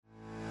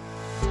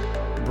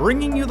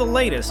Bringing you the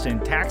latest in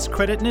tax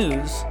credit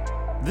news,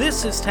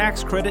 this is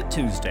Tax Credit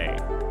Tuesday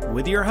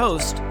with your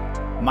host,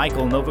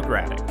 Michael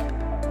Novogradac.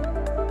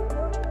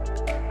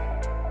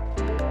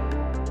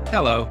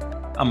 Hello,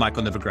 I'm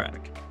Michael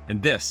Novogradac,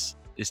 and this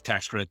is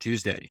Tax Credit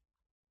Tuesday.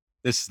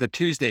 This is the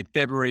Tuesday,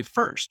 February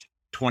 1st,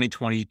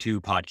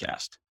 2022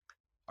 podcast.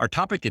 Our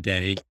topic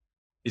today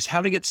is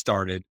how to get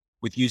started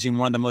with using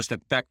one of the most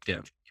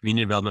effective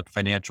community development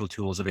financial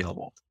tools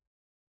available.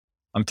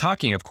 I'm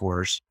talking, of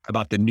course,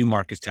 about the New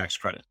Markets Tax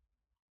Credit.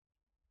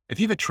 If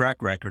you have a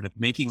track record of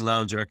making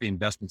loans or equity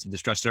investments in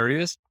distressed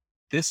areas,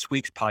 this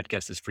week's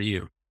podcast is for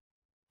you.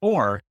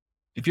 Or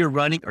if you're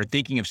running or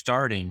thinking of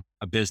starting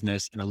a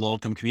business in a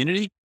low-income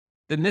community,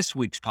 then this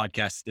week's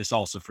podcast is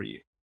also for you.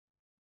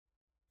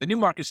 The New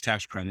Markets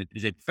Tax Credit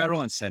is a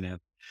federal incentive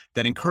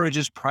that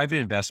encourages private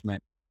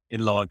investment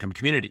in low-income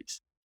communities.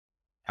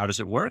 How does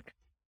it work?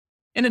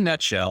 In a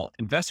nutshell,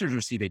 investors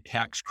receive a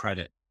tax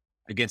credit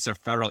against their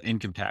federal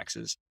income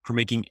taxes for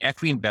making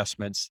equity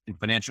investments in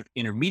financial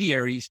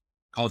intermediaries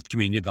called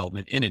community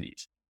development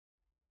entities.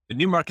 The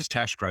New Markets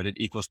Tax Credit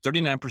equals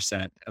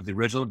 39% of the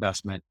original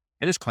investment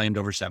and is claimed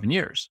over 7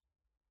 years.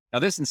 Now,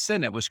 this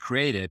incentive was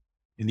created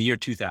in the year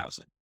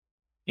 2000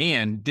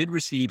 and did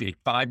receive a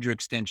 5-year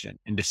extension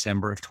in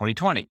December of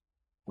 2020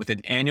 with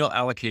an annual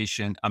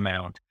allocation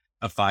amount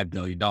of $5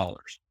 billion.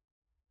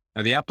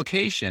 Now, the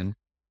application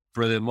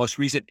for the most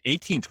recent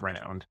 18th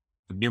round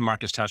of New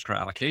Markets Tax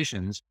Credit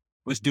allocations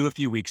was due a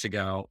few weeks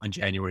ago on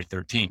January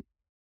 13th.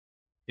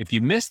 If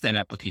you missed that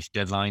application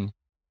deadline,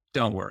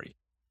 don't worry.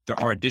 There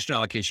are additional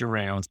allocation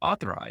rounds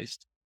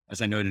authorized, as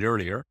I noted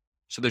earlier,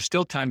 so there's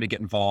still time to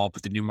get involved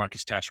with the New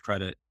Markets Tax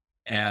Credit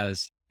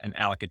as an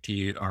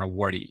allocatee or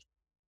awardee,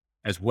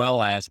 as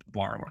well as a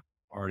borrower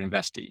or an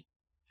investee.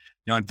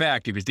 Now, in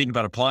fact, if you're thinking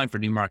about applying for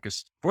New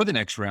Markets for the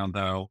next round,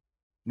 though,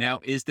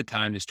 now is the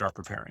time to start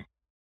preparing.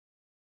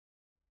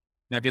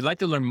 Now, if you'd like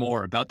to learn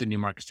more about the New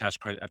Markets Tax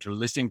Credit after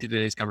listening to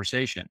today's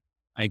conversation,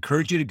 I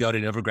encourage you to go to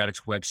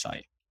Novogradac's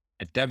website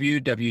at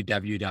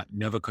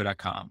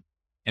www.novoco.com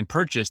and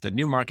purchase the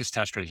New Markets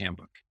Tax Credit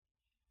Handbook.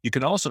 You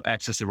can also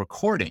access a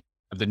recording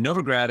of the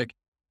Novogradac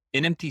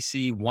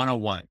NMTC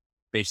 101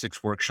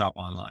 Basics Workshop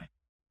online.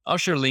 I'll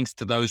share links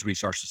to those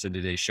resources in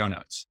today's show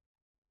notes.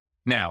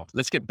 Now,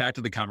 let's get back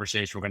to the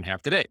conversation we're going to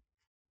have today.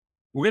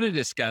 We're going to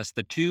discuss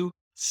the two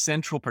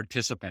central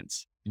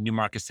participants in New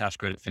Markets Tax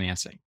Credit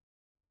financing.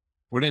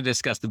 We're going to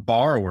discuss the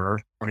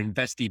borrower or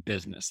investee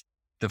business,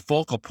 the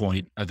focal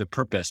point of the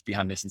purpose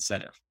behind this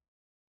incentive.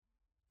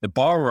 The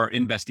borrower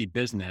investee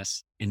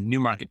business in New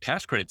Market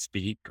Tax Credit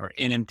speak, or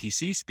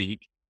NMTC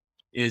speak,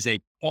 is a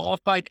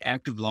qualified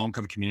active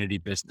low-income community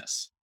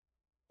business,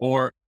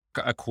 or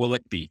a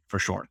QLICB for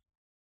short.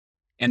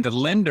 And the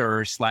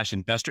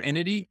lender/investor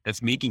entity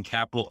that's making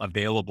capital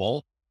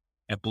available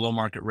at below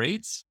market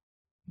rates,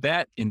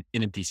 that in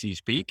NMTC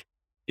speak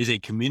is a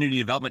community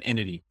development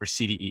entity, or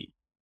CDE.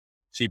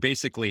 So you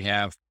basically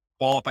have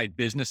qualified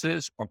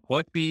businesses or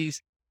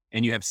QLICBs,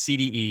 and you have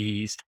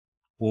CDEs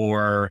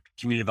or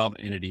community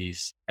development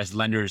entities as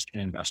lenders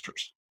and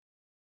investors.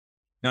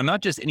 Now,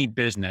 not just any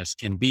business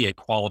can be a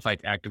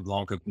qualified active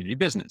low-income community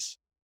business.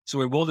 So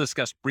we will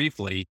discuss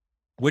briefly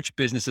which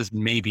businesses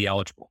may be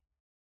eligible.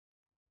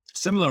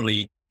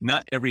 Similarly,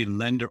 not every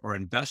lender or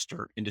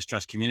investor in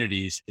distressed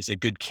communities is a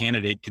good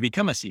candidate to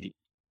become a CDE.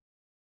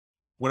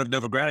 One of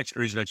Novogradac's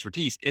areas of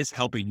expertise is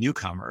helping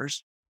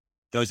newcomers,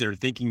 those that are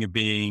thinking of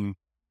being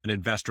an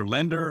investor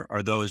lender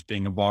or those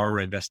being a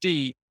borrower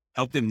investee,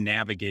 help them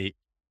navigate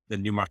the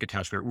New Market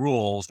Tax Credit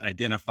rules and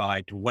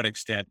identify to what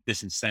extent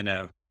this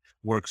incentive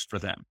works for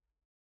them.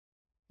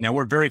 Now,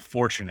 we're very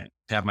fortunate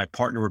to have my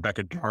partner,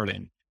 Rebecca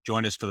Darden,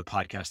 join us for the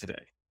podcast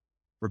today.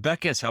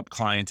 Rebecca has helped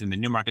clients in the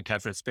New Market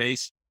Tax Credit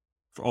space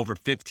for over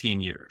 15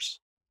 years.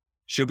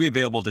 She'll be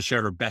available to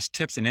share her best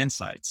tips and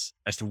insights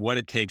as to what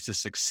it takes to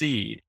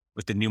succeed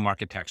with the New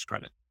Market Tax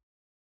Credit.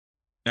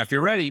 Now, if you're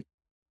ready,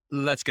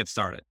 let's get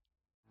started.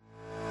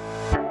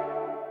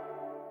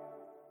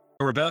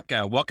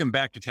 Rebecca, welcome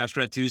back to Tax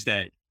Credit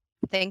Tuesday.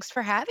 Thanks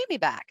for having me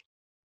back.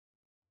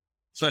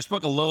 So I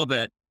spoke a little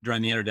bit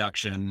during the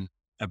introduction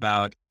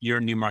about your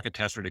New Market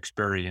Tax Credit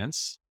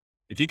experience.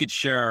 If you could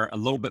share a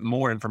little bit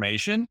more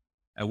information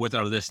with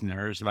our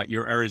listeners about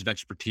your areas of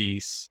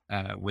expertise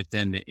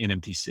within the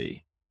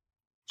NMTC.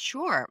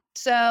 Sure.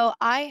 So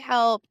I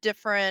help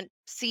different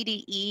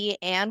CDE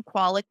and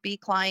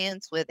QLICB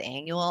clients with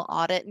annual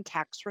audit and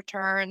tax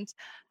returns.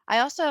 I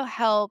also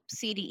help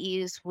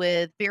CDEs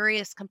with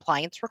various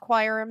compliance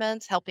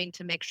requirements, helping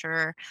to make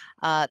sure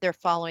they're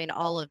following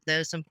all of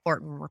those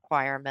important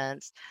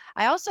requirements.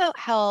 I also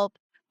help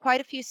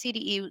quite a few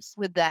CDEs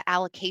with the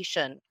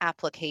allocation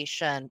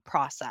application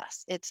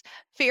process. It's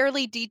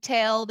fairly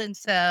detailed, and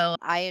so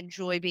I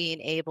enjoy being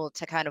able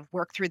to kind of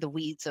work through the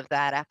weeds of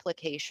that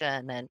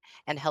application and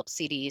help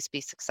CDEs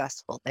be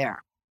successful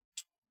there.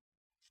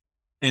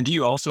 And do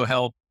you also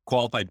help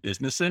qualified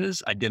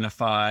businesses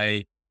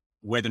identify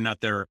whether or not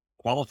they're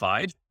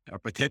qualified or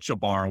potential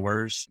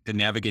borrowers to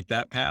navigate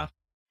that path?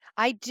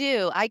 I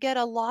do. I get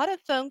a lot of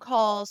phone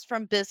calls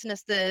from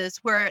businesses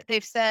where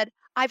they've said,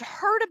 I've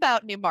heard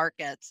about new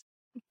markets,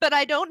 but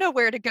I don't know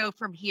where to go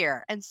from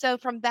here. And so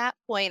from that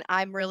point,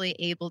 I'm really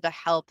able to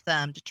help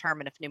them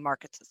determine if new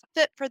markets is a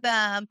fit for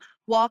them,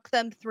 walk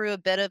them through a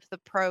bit of the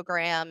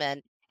program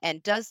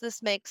and does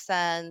this make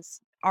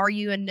sense? Are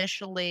you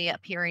initially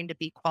appearing to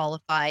be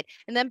qualified?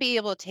 And then be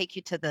able to take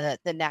you to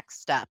the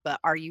next step.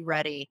 Are you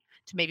ready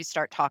to maybe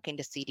start talking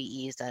to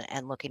CDEs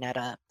and looking at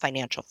a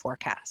financial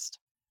forecast?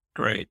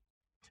 Great.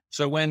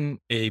 So when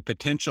a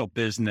potential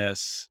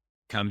business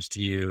comes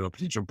to you, a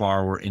potential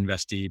borrower,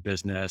 investee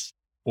business,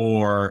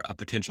 or a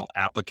potential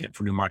applicant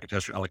for new market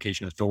test or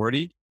allocation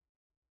authority,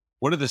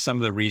 what are some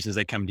of the reasons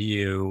they come to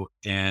you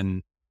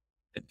and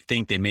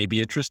think they may be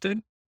interested?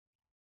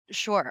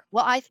 Sure.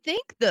 Well, I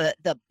think the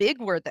big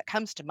word that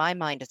comes to my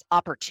mind is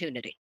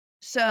opportunity.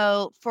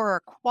 So for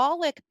a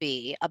Qualic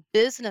B, a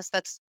business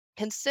that's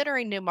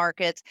considering new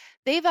markets,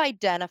 they've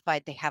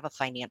identified they have a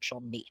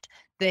financial need.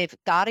 They've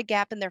got a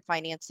gap in their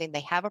financing,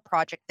 they have a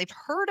project, they've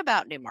heard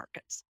about new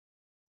markets,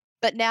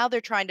 but now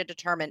they're trying to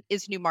determine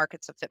is new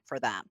markets a fit for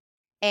them.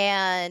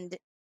 And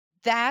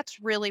that's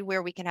really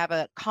where we can have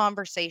a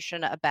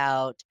conversation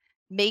about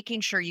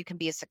making sure you can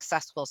be as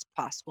successful as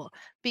possible.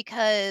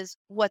 Because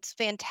what's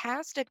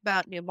fantastic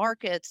about new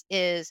markets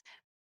is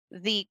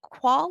the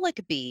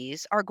Qualic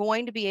Bs are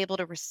going to be able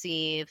to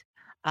receive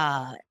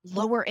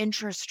lower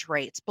interest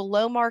rates,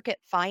 below market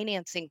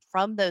financing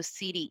from those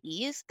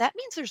CDEs. That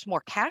means there's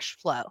more cash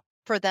flow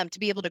for them to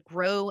be able to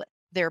grow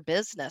their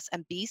business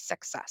and be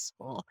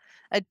successful.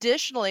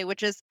 Additionally,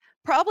 which is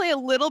probably a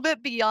little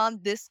bit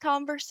beyond this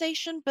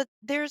conversation, but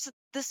there's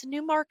this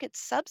new market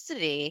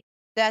subsidy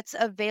that's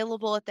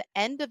available at the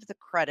end of the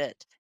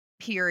credit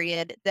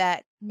period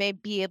that may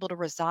be able to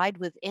reside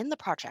within the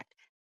project.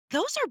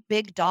 Those are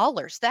big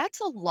dollars. That's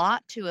a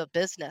lot to a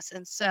business.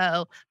 And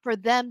so for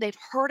them, they've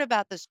heard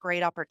about this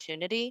great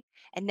opportunity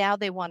and now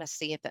they want to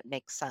see if it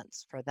makes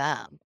sense for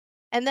them.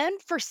 And then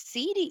for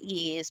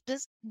CDEs,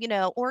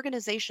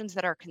 organizations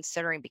that are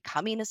considering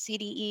becoming a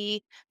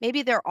CDE,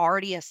 maybe they're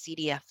already a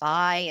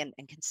CDFI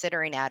and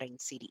considering adding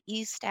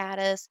CDE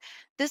status.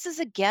 This is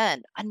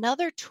again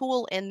another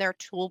tool in their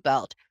tool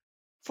belt.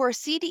 For a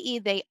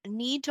CDE, they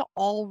need to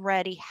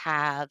already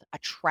have a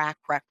track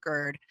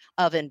record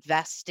of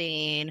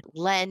investing,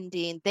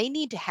 lending. They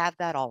need to have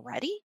that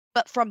already.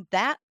 But from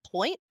that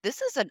point,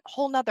 this is a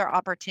whole nother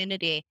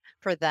opportunity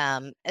for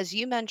them. As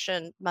you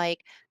mentioned, Mike,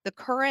 the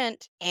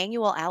current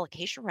annual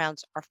allocation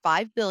rounds are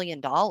 $5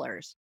 billion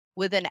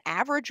with an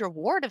average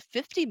reward of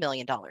 $50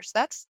 million.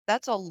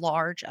 That's a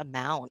large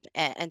amount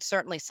and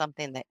certainly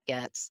something that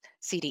gets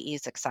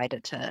CDEs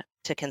excited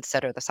to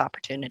consider this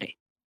opportunity.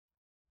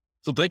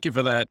 So thank you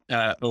for that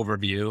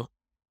overview.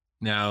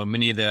 Now,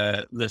 many of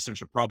the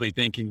listeners are probably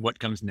thinking what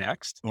comes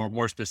next, or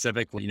more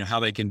specifically, how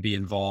they can be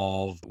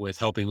involved with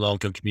helping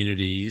low-income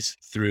communities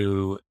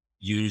through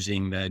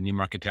using the new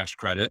market tax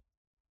credit.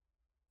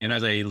 And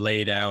as I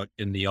laid out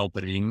in the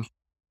opening,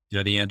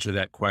 the answer to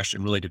that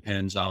question really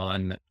depends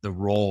on the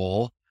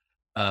role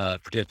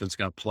participants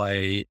going to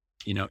play,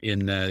 in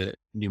the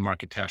new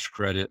market tax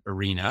credit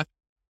arena.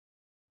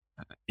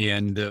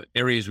 And the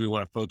areas we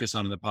want to focus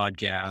on in the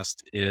podcast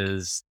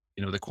is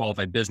the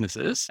qualified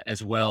businesses,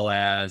 as well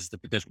as the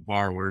potential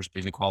borrowers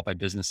being the qualified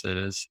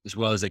businesses, as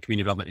well as the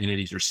community development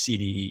entities or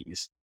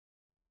CDEs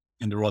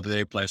and the role that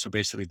they play. So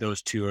basically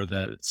those two are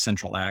the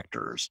central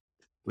actors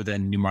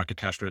within new market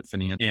tax credit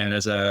finance. And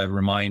as a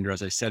reminder,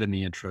 as I said in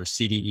the intro,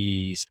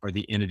 CDEs are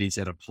the entities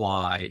that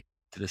apply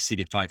to the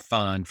CDFI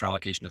fund for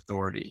allocation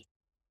authority.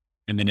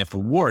 And then if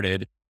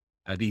awarded,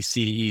 these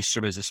CDEs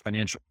serve as this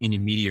financial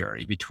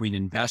intermediary between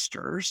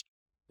investors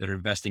that are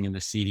investing in the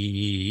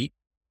CDE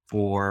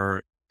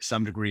for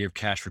some degree of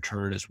cash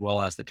return, as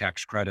well as the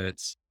tax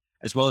credits,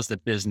 as well as the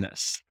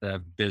business,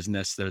 they're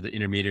the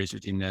intermediaries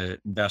between the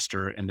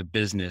investor and the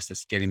business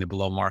that's getting the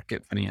below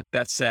market finance.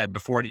 That said,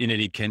 before an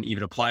entity can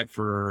even apply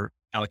for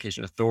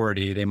allocation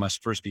authority, they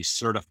must first be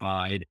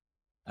certified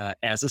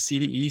as a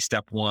CDE.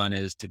 Step one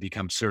is to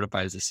become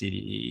certified as a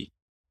CDE.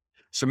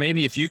 So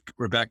maybe if you,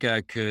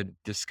 Rebecca, could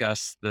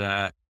discuss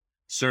the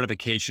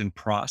certification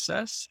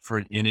process for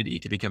an entity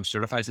to become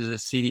certified as a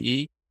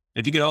CDE.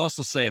 If you could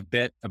also say a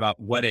bit about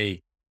what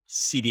a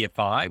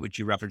CDFI, which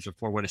you referenced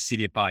before, what a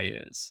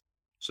CDFI is.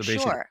 So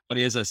basically, Sure. what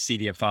is a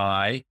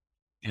CDFI?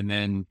 And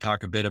then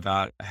talk a bit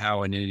about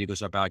how an entity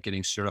goes about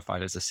getting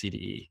certified as a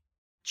CDE.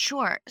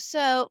 Sure.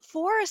 So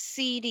for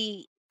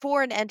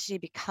an entity to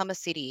become a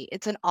CDE,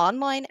 it's an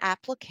online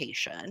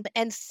application,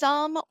 and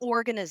some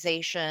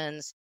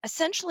organizations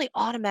essentially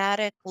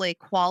automatically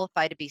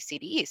qualify to be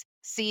CDEs,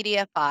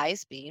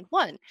 CDFIs being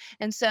one.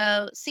 And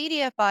so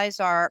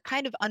CDFIs are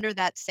kind of under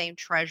that same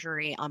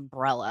Treasury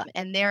umbrella,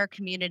 and they're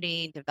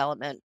community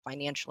development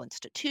financial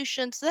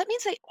institutions. So that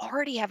means they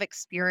already have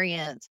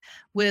experience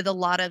with a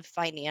lot of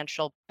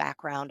financial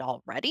background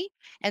already.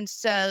 And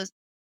so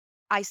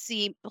I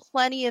see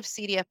plenty of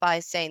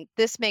CDFIs saying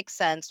this makes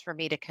sense for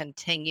me to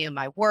continue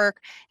my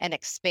work and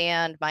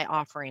expand my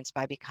offerings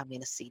by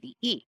becoming a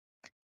CDE.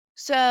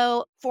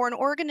 So, for an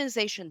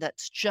organization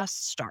that's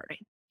just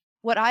starting,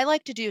 what I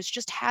like to do is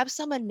just have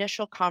some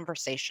initial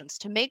conversations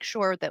to make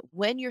sure that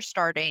when you're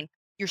starting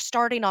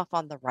off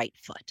on the right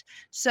foot.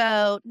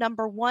 So,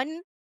 number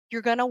one,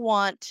 you're going to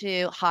want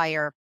to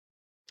hire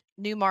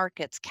new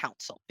markets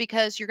counsel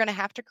because you're going to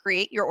have to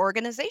create your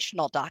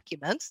organizational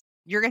documents.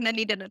 You're going to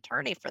need an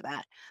attorney for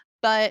that.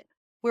 But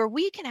where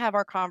we can have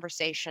our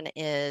conversation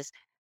is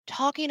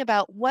talking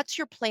about what's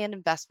your planned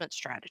investment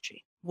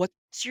strategy?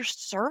 What's your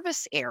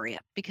service area?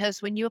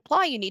 Because when you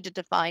apply, you need to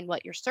define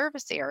what your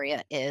service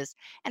area is.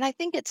 And I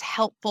think it's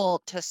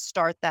helpful to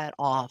start that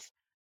off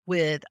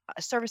with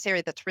a service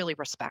area that's really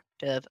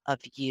respective of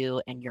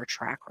you and your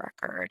track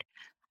record.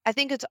 I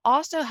think it's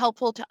also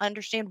helpful to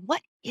understand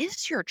what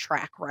is your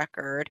track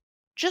record.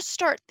 Just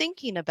start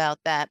thinking about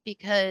that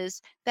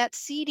because that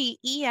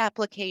CDE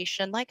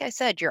application, like I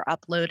said, you're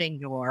uploading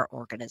your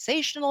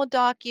organizational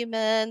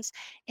documents.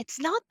 It's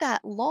not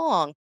that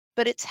long,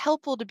 but it's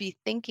helpful to be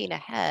thinking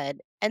ahead.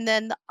 And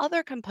then the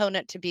other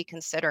component to be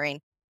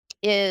considering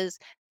is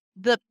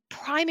the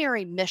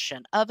primary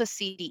mission of a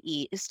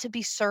CDE is to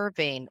be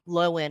serving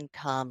low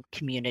income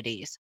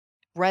communities,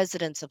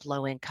 residents of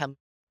low income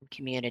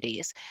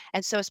communities.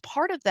 And so as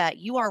part of that,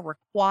 you are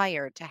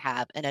required to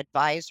have an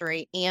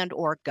advisory and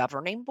or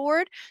governing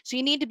board. So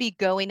you need to be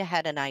going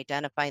ahead and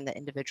identifying the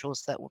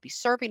individuals that will be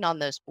serving on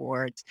those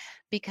boards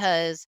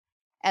because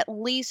at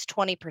least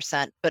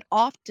 20%, but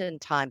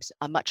oftentimes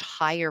a much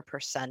higher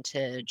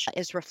percentage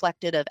is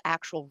reflected of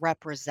actual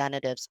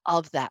representatives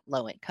of that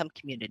low income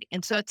community.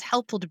 And so it's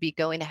helpful to be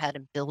going ahead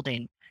and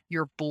building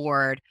your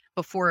board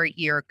before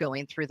you're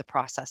going through the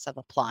process of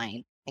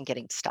applying and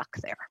getting stuck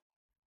there.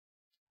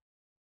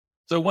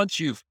 So once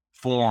you've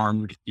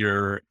formed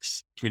your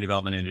community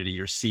development entity,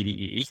 your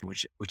CDE,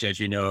 which, as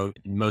you know,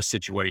 in most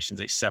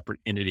situations, a separate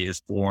entity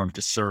is formed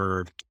to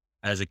serve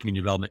as a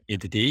community development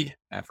entity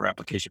for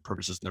application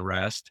purposes and the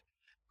rest.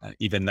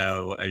 Even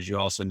though, as you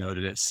also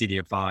noted, a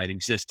CDFI, an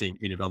existing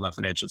community development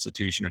financial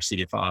institution or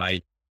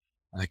CDFI,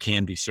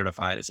 can be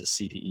certified as a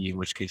CDE, in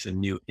which case a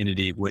new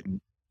entity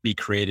wouldn't be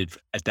created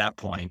at that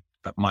point,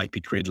 but might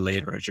be created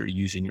later as you're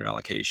using your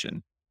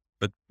allocation.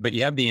 But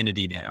you have the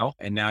entity now,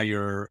 and now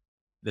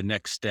the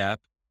next step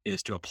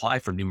is to apply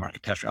for new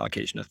market test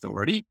allocation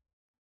authority.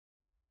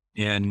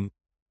 And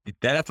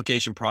that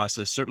application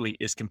process certainly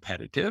is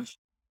competitive.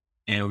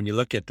 And when you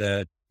look at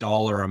the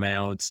dollar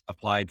amounts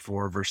applied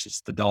for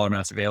versus the dollar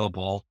amounts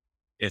available,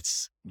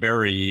 it's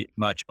very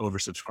much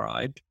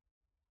oversubscribed.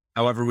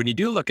 However, when you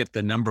do look at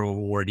the number of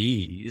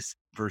awardees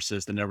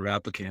versus the number of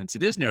applicants,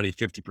 it is nearly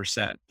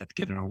 50% that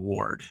get an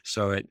award.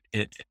 So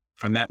it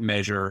from that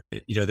measure,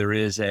 there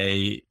is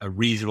a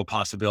reasonable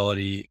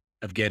possibility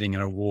of getting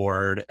an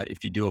award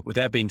if you do it. With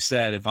that being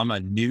said, if I'm a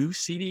new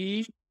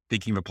CDE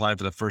thinking of applying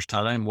for the first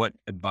time, what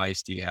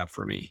advice do you have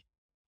for me?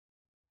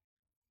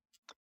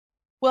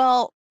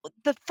 Well,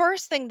 the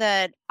first thing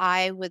that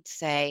I would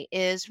say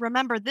is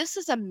remember, this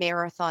is a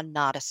marathon,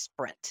 not a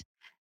sprint.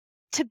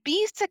 To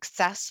be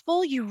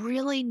successful, you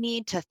really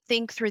need to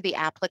think through the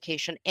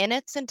application in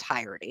its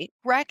entirety,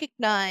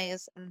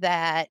 recognize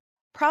that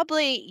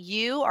probably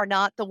you are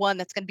not the one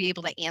that's going to be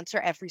able to answer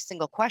every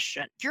single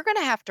question. You're going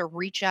to have to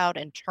reach out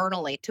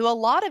internally to a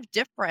lot of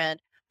different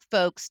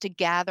folks to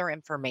gather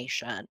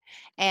information.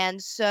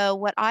 And so,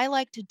 what I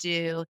like to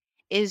do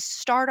is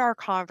start our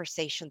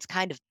conversations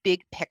kind of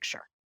big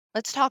picture.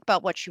 Let's talk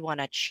about what you want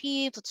to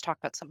achieve. Let's talk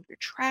about some of your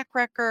track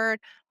record.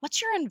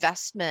 What's your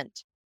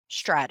investment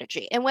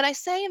strategy? And when I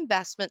say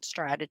investment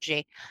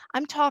strategy,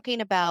 I'm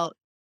talking about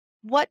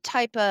what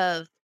type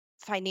of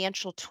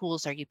financial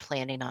tools are you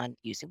planning on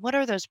using? What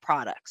are those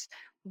products?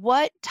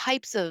 What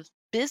types of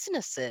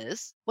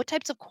businesses, what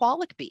types of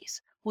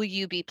qualities will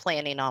you be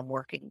planning on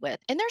working with?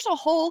 And there's a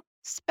whole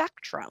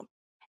spectrum.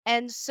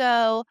 And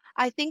so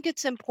I think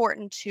it's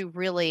important to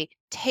really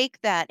take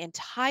that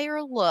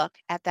entire look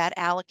at that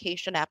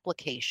allocation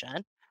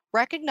application,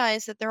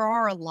 recognize that there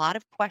are a lot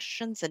of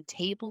questions and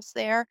tables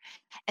there,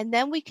 and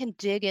then we can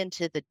dig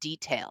into the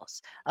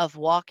details of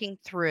walking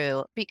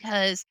through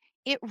because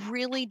it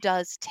really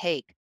does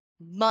take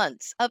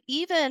months of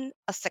even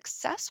a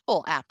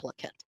successful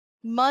applicant,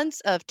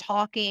 months of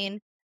talking,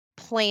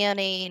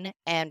 planning,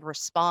 and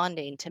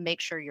responding to make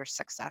sure you're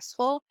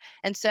successful.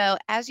 And so,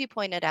 as you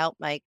pointed out,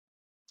 Mike,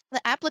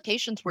 the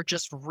applications were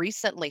just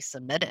recently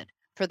submitted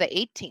for the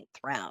 18th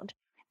round.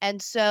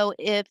 And so,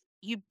 if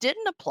you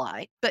didn't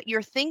apply, but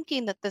you're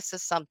thinking that this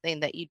is something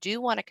that you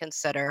do want to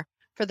consider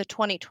for the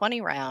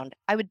 2020 round,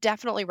 I would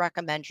definitely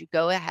recommend you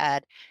go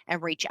ahead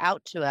and reach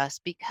out to us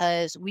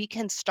because we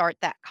can start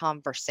that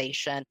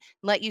conversation,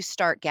 let you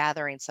start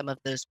gathering some of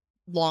those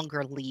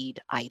longer lead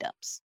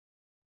items.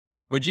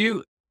 Would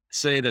you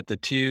say that the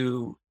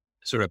two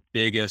sort of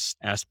biggest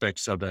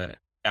aspects of the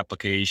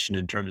application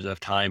in terms of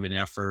time and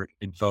effort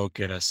and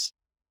focus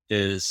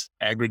is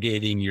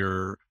aggregating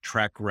your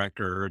track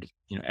record,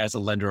 as a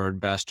lender or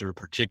investor,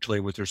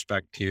 particularly with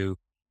respect to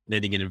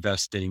lending and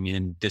investing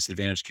in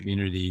disadvantaged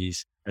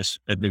communities, as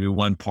maybe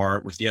one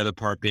part, with the other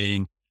part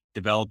being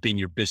developing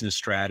your business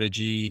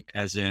strategy,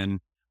 as in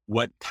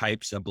what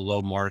types of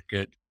below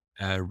market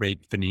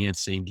rate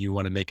financing do you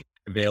want to make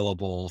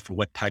available for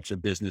what types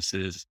of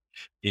businesses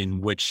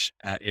in which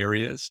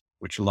areas,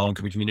 which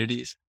low-income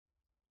communities?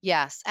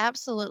 Yes,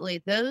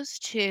 absolutely. Those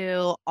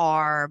two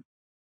are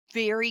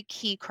very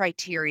key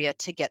criteria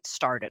to get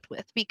started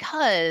with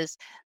because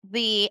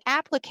the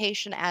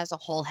application as a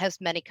whole has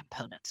many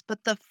components.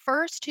 But the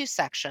first two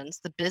sections,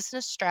 the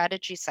business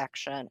strategy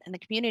section and the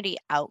community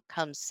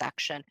outcomes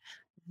section,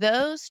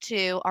 those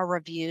two are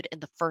reviewed in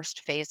the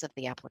first phase of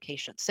the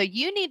application. So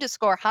you need to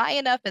score high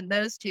enough in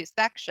those two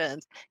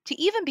sections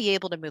to even be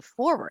able to move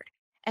forward.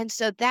 And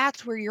so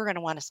that's where you're going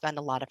to want to spend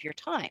a lot of your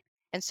time.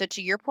 And so,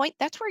 to your point,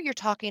 that's where you're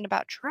talking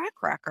about track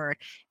record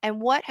and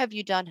what have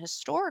you done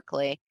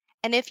historically.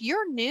 And if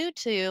you're new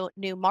to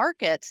new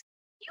markets,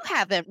 you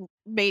haven't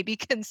maybe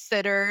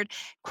considered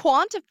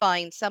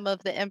quantifying some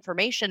of the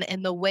information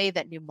in the way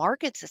that new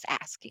markets is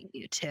asking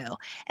you to.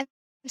 And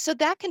so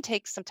that can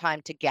take some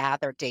time to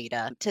gather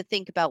data to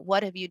think about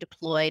what have you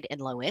deployed in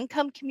low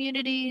income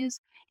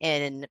communities,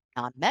 in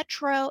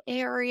metro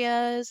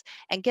areas,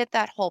 and get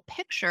that whole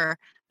picture.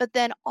 But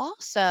then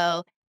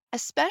also,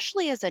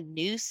 especially as a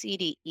new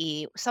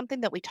CDE,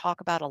 something that we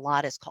talk about a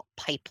lot is called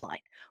pipeline.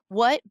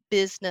 What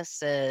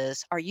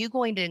businesses are you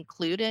going to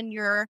include in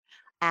your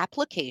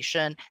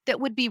application that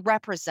would be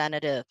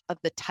representative of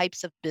the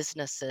types of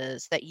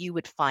businesses that you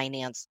would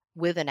finance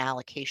with an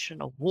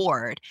allocation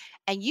award?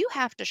 And you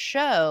have to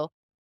show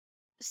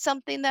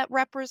something that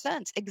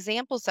represents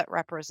examples that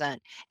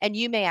represent, and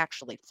you may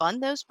actually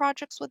fund those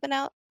projects with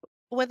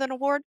with an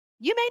award.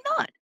 You may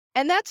not.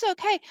 And that's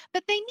okay,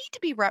 but they need to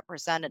be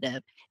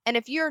representative. And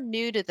if you're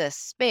new to this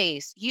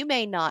space, you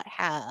may not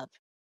have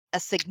a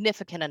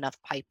significant enough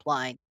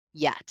pipeline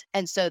yet.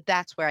 And so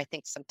that's where I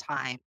think some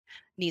time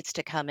needs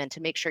to come in to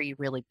make sure you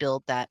really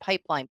build that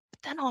pipeline,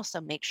 but then also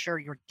make sure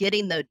you're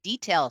getting the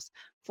details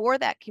for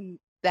that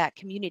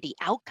community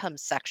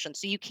outcomes section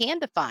so you can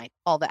define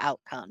all the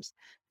outcomes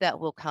that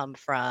will come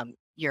from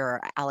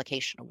your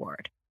allocation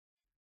award.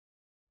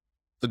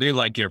 So do you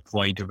like your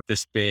point of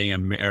this being a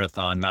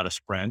marathon, not a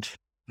sprint?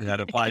 That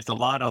applies to a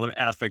lot of other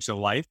aspects of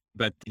life.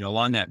 But,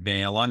 along that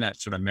vein, along that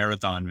sort of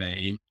marathon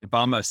vein, if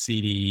I'm a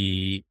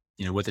CDE,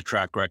 with a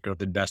track record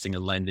of investing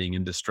and lending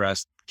in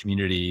distressed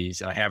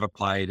communities, I have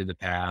applied in the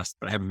past,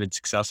 but I haven't been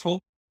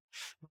successful.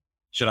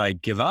 Should I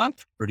give up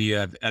or do you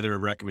have other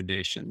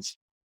recommendations?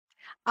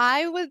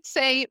 I would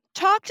say,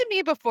 talk to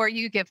me before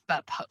you give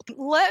up hope.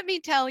 Let me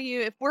tell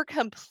you if we're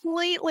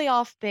completely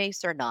off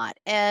base or not.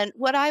 And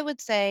what I would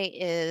say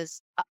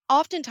is,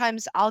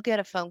 oftentimes I'll get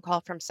a phone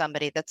call from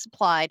somebody that's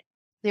applied.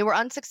 They were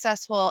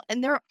unsuccessful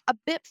and they're a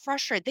bit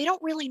frustrated. They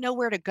don't really know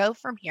where to go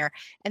from here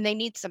and they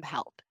need some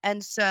help.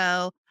 And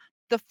so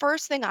the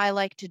first thing I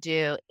like to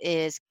do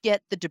is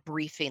get the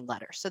debriefing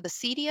letter. So the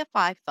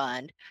CDFI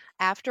fund,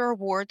 after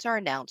awards are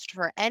announced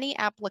for any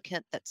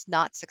applicant that's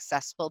not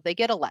successful, they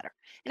get a letter.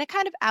 And it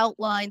kind of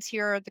outlines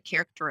here are the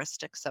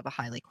characteristics of a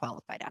highly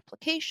qualified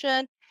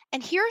application.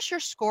 And here's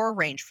your score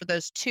range for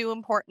those two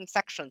important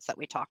sections that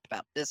we talked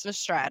about, business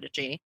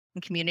strategy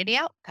and community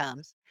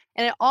outcomes.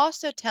 And it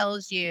also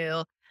tells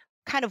you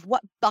kind of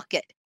what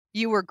bucket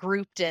you were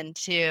grouped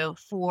into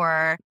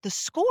for the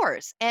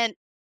scores. And,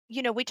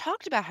 we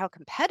talked about how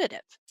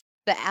competitive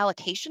the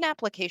allocation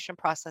application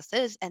process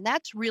is. And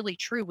that's really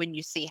true when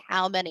you see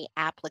how many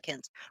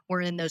applicants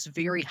were in those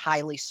very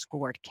highly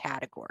scored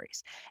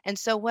categories. And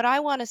so, what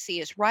I want to see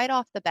is right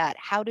off the bat,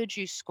 how did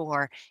you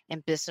score in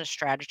business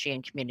strategy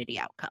and community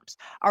outcomes?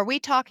 Are we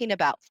talking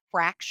about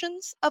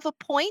fractions of a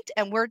point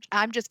and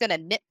I'm just going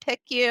to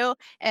nitpick you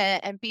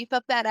and beef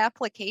up that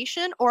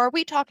application? Or are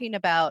we talking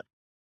about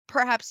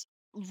perhaps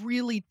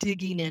really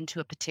digging into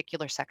a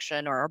particular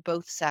section or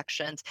both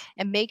sections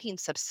and making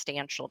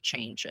substantial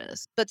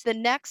changes? But the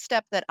next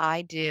step that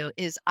I do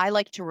is I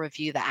like to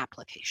review the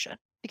application.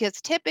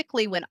 Because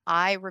typically, when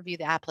I review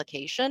the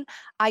application,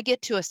 I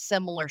get to a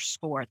similar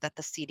score that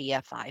the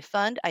CDFI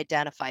fund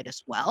identified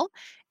as well.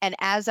 And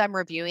as I'm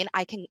reviewing,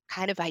 I can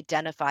kind of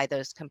identify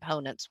those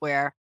components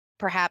where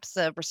perhaps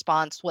the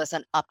response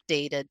wasn't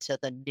updated to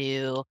the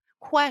new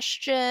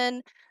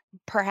question.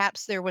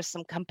 Perhaps there was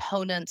some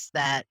components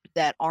that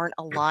aren't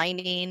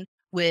aligning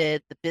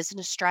with the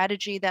business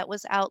strategy that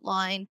was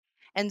outlined.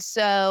 And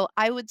so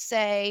I would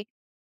say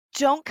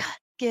don't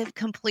give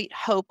complete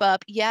hope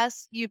up.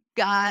 Yes, you've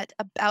got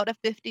about a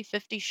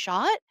 50-50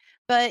 shot,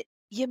 but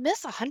you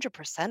miss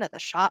 100% of the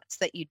shots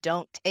that you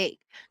don't take.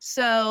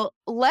 So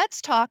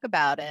let's talk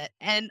about it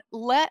and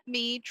let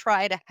me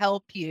try to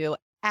help you.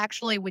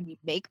 Actually, when you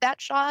make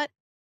that shot,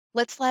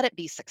 let's let it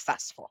be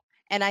successful.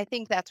 And I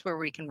think that's where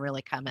we can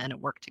really come in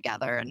and work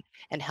together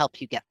and help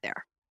you get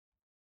there.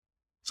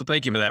 So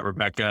thank you for that,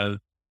 Rebecca.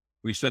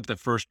 We spent the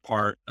first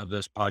part of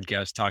this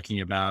podcast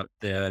talking about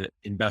the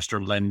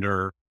investor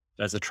lender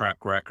as a track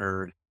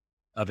record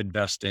of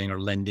investing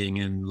or lending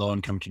in low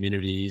income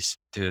communities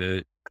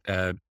to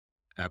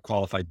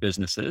qualified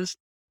businesses.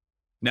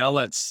 Now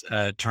let's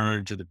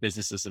turn to the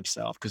businesses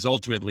themselves, because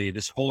ultimately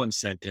this whole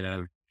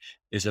incentive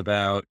is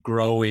about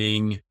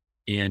growing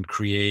and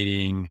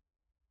creating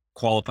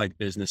qualified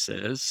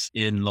businesses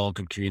in low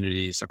income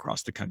communities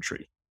across the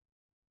country.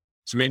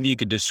 So maybe you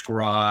could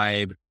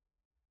describe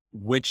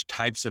which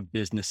types of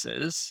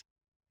businesses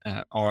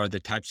are the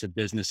types of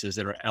businesses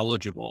that are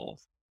eligible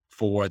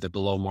for the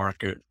below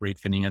market rate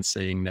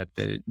financing that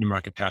the new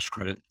market tax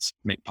credits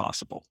make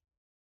possible.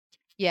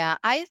 Yeah,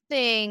 I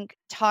think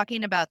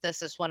talking about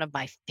this is one of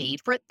my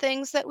favorite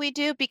things that we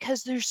do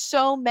because there's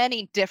so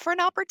many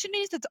different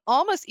opportunities. It's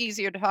almost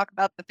easier to talk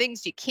about the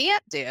things you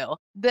can't do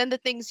than the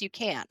things you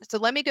can. So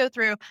let me go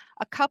through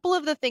a couple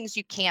of the things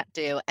you can't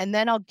do, and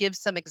then I'll give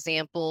some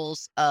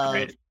examples of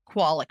Right.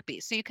 Qualic B.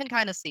 So you can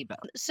kind of see both.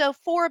 So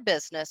for a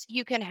business,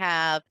 you can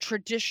have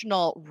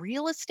traditional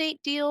real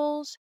estate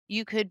deals.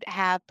 You could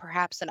have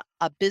perhaps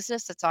a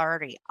business that's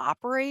already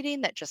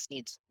operating that just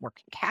needs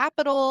working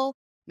capital.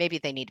 Maybe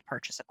they need to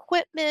purchase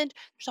equipment.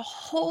 There's a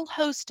whole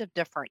host of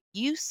different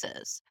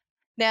uses.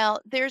 Now,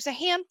 there's a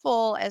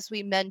handful, as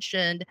we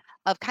mentioned,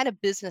 of kind of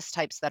business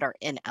types that are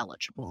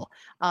ineligible.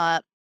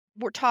 Uh,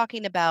 we're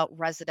talking about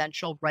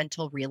residential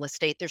rental real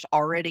estate. There's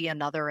already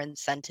another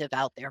incentive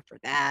out there for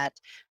that.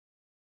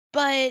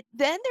 But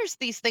then there's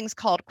these things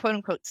called quote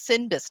unquote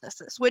sin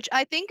businesses, which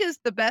I think is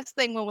the best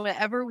thing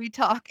whenever we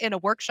talk in a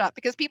workshop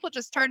because people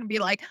just turn and be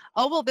like,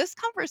 oh, well, this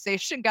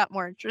conversation got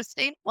more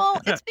interesting. Well,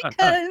 it's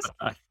because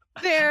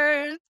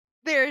there's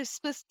there's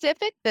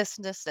specific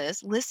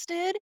businesses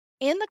listed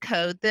in the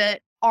code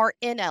that are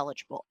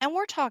ineligible. And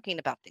we're talking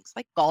about things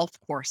like golf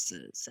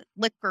courses and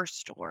liquor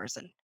stores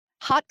and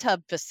hot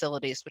tub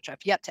facilities, which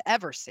I've yet to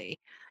ever see,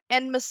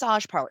 and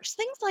massage parlors,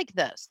 things like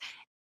those.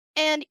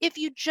 And if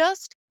you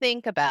just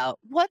think about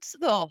what's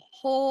the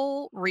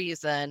whole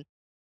reason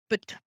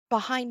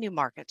behind new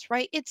markets,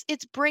 right?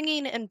 It's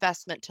bringing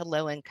investment to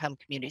low income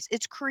communities.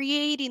 It's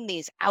creating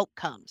these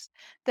outcomes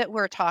that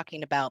we're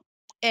talking about.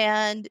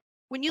 And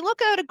when you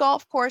look at a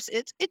golf course,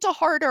 it's a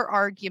harder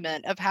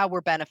argument of how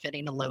we're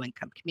benefiting a low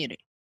income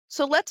community.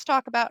 So let's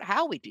talk about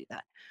how we do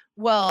that.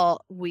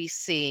 Well, we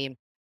see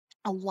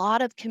a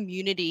lot of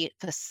community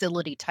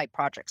facility type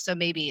projects. So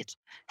maybe it's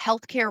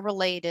healthcare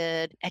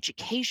related,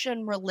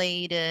 education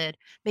related,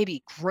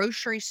 maybe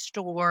grocery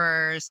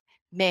stores,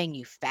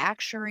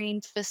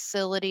 manufacturing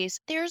facilities.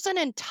 There's an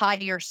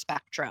entire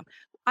spectrum.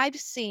 I've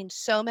seen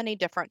so many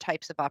different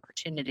types of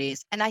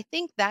opportunities. And I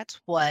think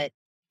that's what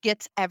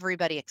gets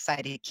everybody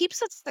excited. It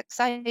keeps us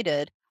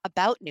excited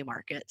about new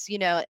markets.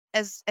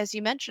 As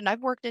you mentioned,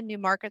 I've worked in new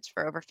markets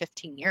for over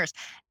 15 years.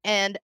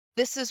 And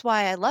this is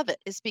why I love it,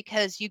 is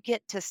because you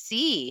get to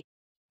see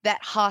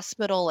that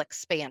hospital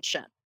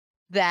expansion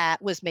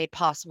that was made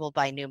possible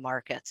by new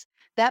markets.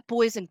 That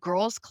Boys and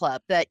Girls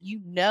Club that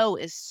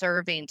is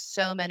serving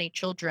so many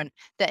children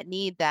that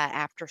need that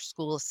after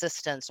school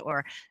assistance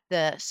or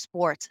the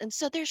sports. And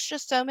so there's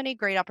just so many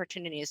great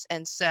opportunities.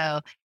 And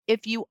so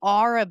if you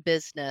are a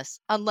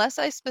business, unless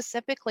I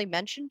specifically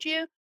mentioned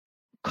you,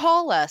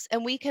 call us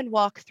and we can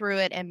walk through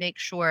it and make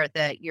sure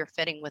that you're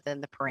fitting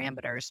within the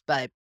parameters.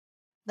 But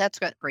that's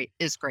what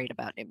is great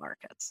about new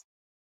markets.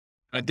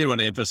 I did want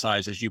to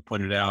emphasize, as you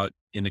pointed out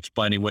in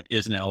explaining what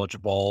isn't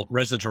eligible,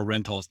 residential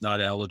rental is not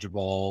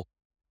eligible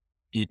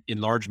in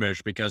large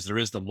measure because there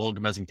is the low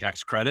income housing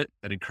tax credit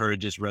that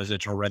encourages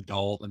residential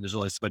rental, and there's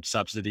only so much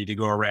subsidy to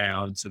go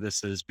around. So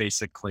this is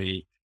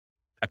basically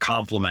a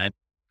complement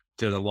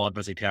to the low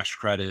income housing tax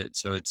credit.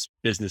 So it's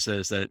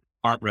businesses that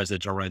aren't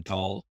residential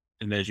rental.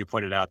 And as you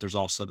pointed out, there's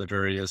also the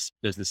various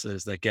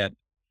businesses that get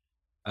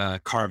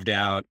carved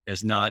out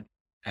as not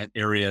at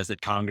areas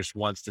that Congress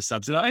wants to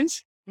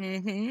subsidize.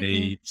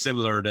 Mm-hmm.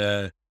 Similar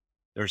to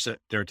there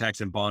are tax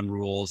and bond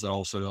rules that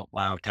also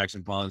allow tax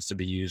and bonds to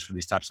be used for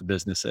these types of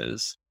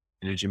businesses.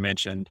 And as you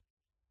mentioned,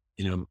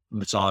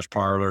 massage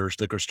parlors,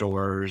 liquor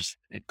stores,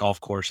 and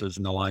golf courses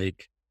and the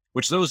like,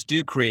 which those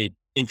do create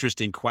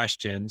interesting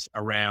questions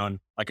around,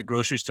 like a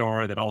grocery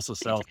store that also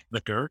sells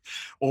liquor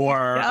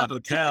or a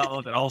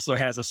hotel that also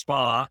has a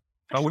spa.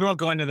 But we won't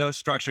go into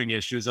those structuring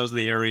issues. Those are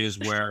the areas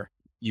where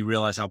you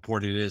realize how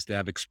important it is to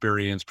have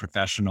experienced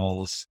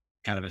professionals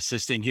kind of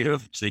assisting you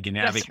so you can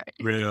navigate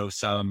through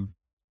some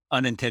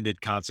unintended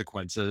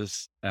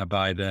consequences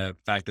by the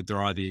fact that there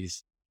are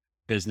these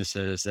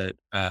businesses that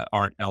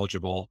aren't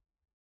eligible.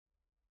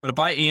 But if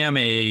I am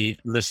a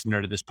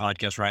listener to this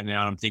podcast right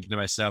now, and I'm thinking to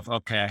myself,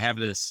 okay, I have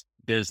this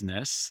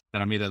business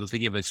that I'm either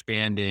thinking of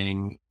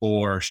expanding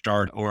or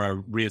a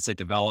real estate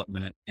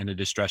development in a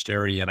distressed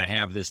area, and I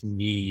have this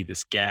need,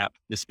 this gap,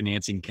 this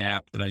financing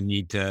gap that I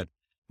need to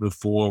move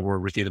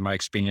forward with either my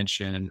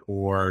expansion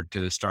or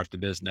to start the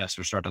business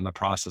or start on the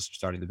process of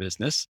starting the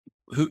business.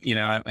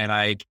 I'm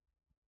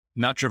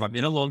not sure if I'm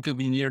in a loan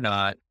community or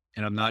not.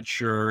 And I'm not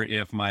sure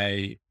if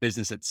my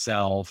business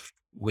itself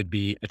would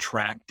be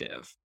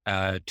attractive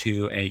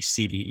to a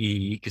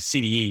CDE, because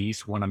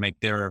CDEs want to make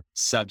their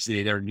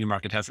subsidy, their new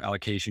market tax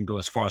allocation go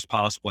as far as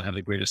possible and have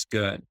the greatest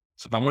good.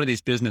 So if I'm one of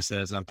these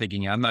businesses and I'm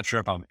thinking, I'm not sure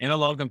if I'm in a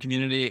low income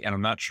community and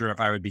I'm not sure if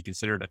I would be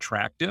considered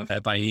attractive,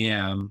 if I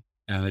am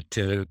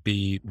to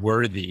be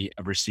worthy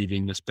of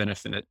receiving this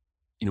benefit,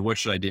 what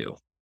should I do?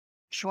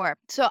 Sure.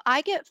 So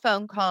I get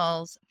phone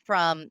calls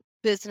from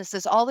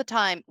businesses all the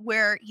time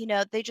where,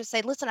 they just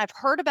say, listen, I've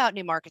heard about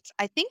new markets.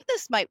 I think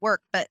this might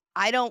work, but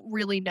I don't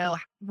really know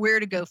where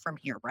to go from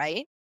here.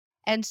 Right.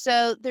 And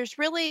so there's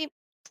really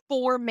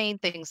four main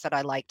things that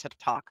I like to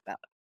talk about.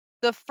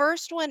 The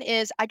first one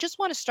is I just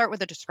want to start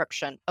with a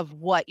description of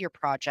what your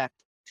project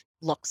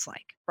looks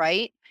like,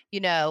 right?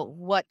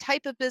 What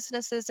type of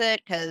business is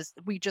it? Because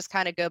we just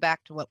kind of go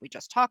back to what we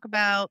just talked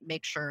about,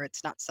 make sure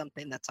it's not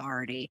something that's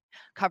already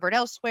covered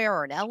elsewhere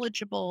or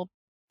ineligible.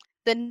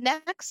 The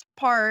next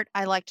part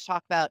I like to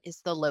talk about is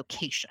the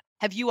location.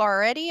 Have you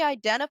already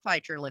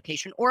identified your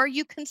location or are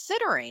you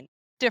considering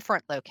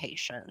different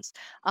locations?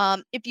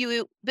 If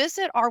you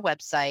visit our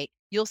website,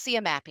 you'll see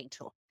a mapping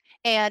tool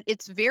and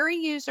it's very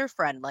user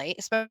friendly,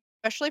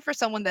 especially for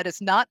someone that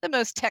is not the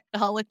most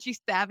technology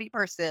savvy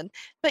person.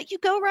 But you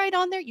go right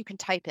on there, you can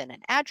type in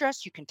an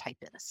address, you can type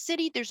in a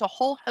city. There's a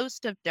whole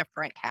host of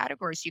different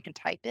categories you can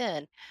type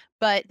in,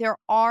 but there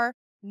are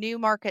new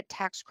market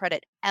tax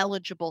credit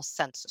eligible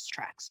census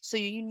tracts. So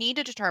you need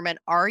to determine,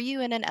 are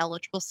you in an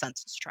eligible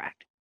census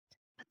tract?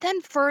 But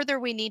then further,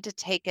 we need to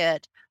take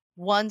it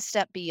one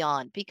step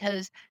beyond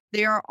because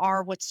there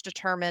are what's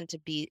determined to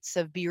be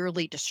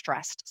severely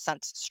distressed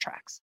census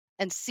tracts.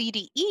 And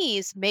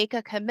CDEs make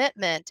a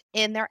commitment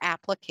in their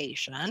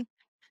application.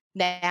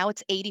 Now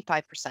it's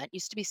 85%,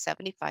 used to be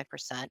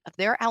 75% of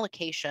their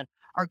allocation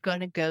are going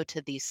to go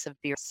to these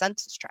severe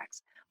census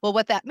tracts. Well,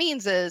 what that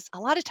means is a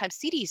lot of times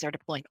CDs are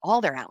deploying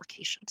all their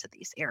allocation to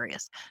these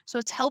areas. So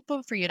it's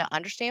helpful for you to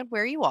understand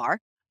where you are.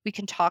 We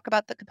can talk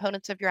about the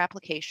components of your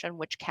application,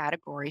 which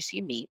categories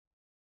you meet.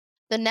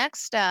 The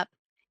next step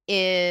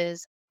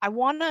is I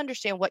want to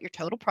understand what your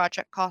total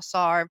project costs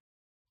are.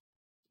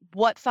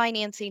 What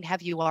financing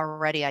have you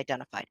already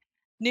identified?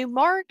 New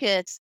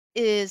markets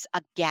is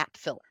a gap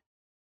filler.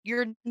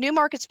 Your new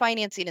markets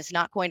financing is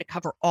not going to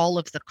cover all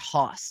of the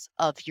costs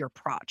of your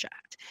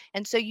project.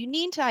 And so you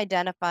need to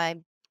identify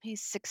maybe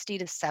 60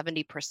 to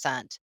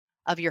 70%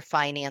 of your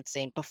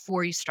financing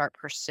before you start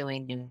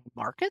pursuing new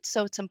markets.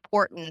 So it's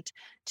important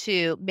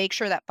to make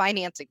sure that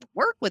financing can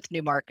work with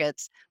new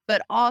markets,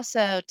 but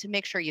also to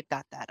make sure you've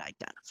got that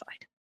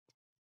identified.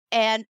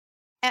 And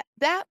at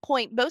that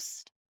point,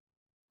 most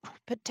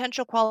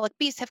potential qualic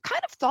Bs have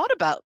kind of thought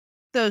about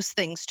those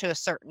things to a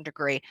certain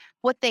degree.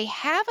 What they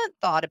haven't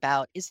thought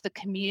about is the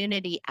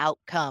community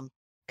outcome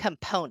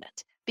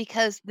component,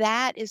 because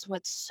that is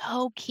what's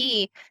so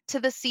key to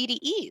the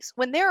CDEs.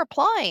 When they're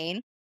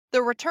applying,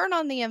 the return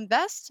on the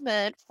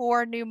investment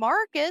for new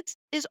markets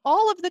is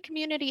all of the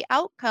community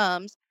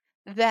outcomes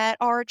that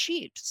are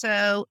achieved.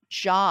 So,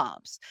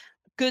 jobs,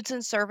 goods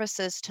and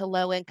services to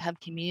low income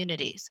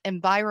communities,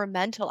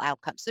 environmental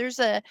outcomes. There's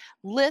a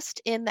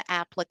list in the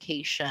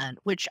application,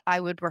 which I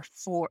would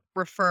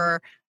refer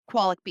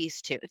Qualic Bees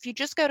to. If you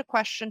just go to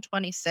question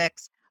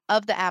 26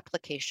 of the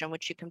application,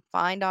 which you can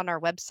find on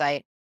our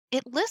website,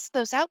 it lists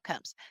those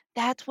outcomes.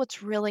 That's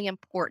what's really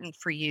important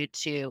for you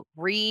to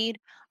read,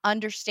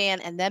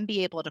 understand, and then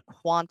be able to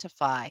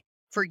quantify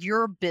for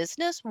your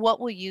business.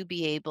 What will you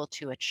be able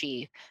to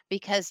achieve?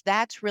 Because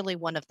that's really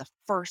one of the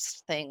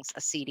first things a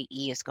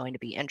CDE is going to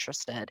be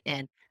interested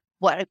in.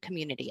 What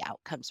community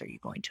outcomes are you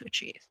going to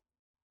achieve?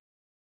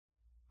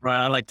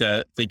 Right. I like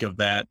to think of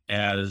that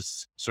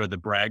as sort of the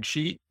brag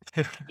sheet,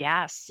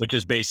 Yes. which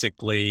is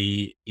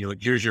basically,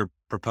 here's your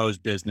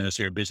proposed business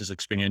or your business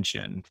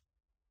expansion.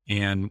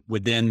 And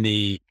within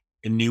the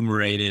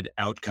enumerated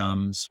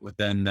outcomes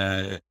within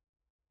the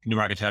new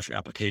market tax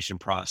application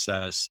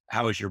process,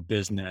 how is your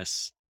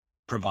business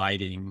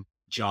providing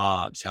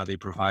jobs? How are they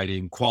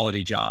providing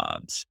quality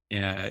jobs?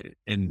 And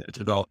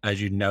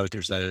as you note,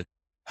 there's a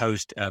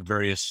host of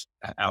various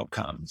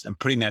outcomes, and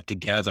putting that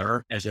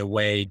together as a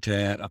way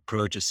to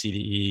approach a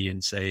CDE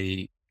and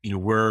say,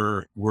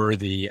 we're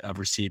worthy of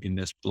receiving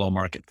this below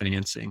market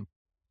financing.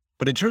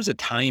 But in terms of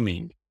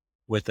timing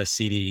with a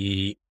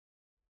CDE,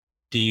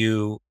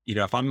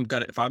 if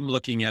I'm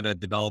looking at a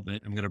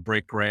development, I'm going to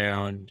break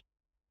ground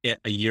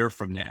a year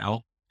from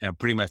now and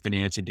putting my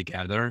financing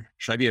together,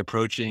 should I be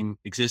approaching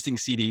existing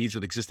CDEs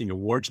with existing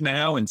awards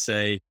now and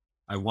say,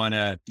 I want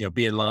to,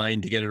 be in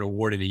line to get an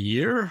award in a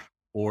year?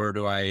 Or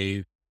do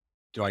I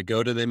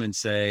go to them and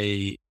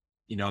say,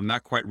 I'm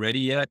not quite ready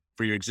yet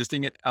for your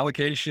existing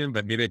allocation,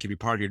 but maybe it could be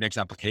part of your next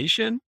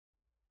application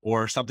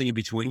or something in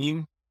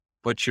between?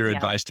 What's your Yeah.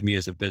 advice to me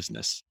as a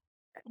business?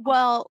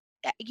 Well,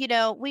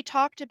 we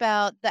talked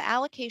about the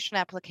allocation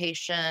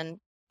application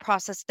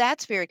process.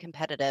 That's very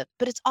competitive,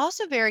 but it's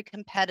also very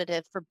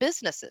competitive for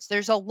businesses.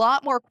 There's a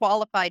lot more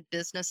qualified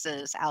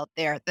businesses out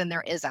there than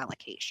there is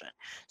allocation.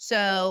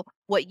 So,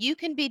 what you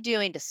can be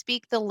doing to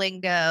speak the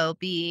lingo,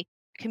 be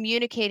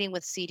communicating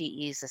with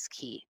CDEs is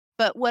key.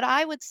 But what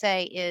I would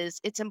say is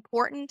it's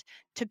important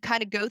to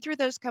kind of go through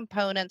those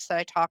components that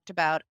I talked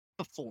about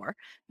before.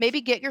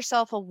 Maybe get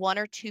yourself a 1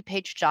 or 2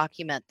 page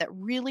document that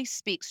really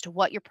speaks to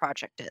what your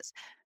project is.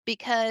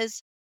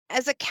 Because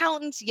as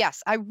accountants,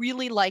 yes, I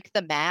really like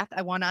the math.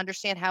 I want to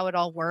understand how it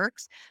all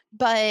works.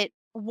 But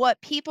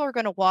what people are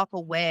going to walk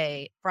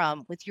away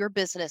from with your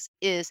business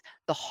is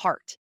the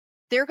heart.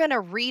 They're going to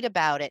read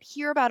about it,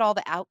 hear about all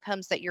the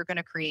outcomes that you're going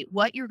to create,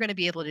 what you're going to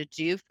be able to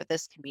do for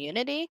this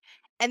community.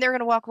 And they're going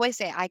to walk away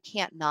saying, I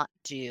can't not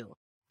do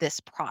this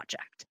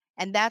project.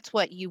 And that's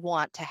what you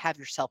want to have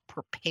yourself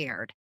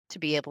prepared to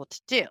be able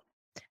to do.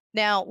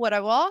 Now, what I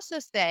will also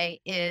say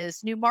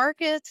is new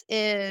markets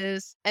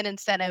is an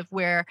incentive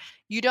where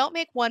you don't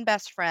make one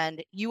best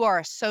friend, you are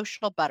a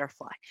social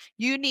butterfly.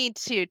 You need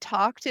to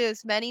talk to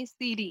as many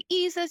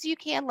CDEs as you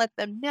can, let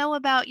them know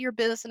about your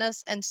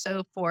business and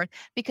so forth,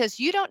 because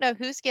you don't know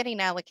who's getting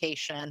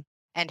allocation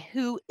and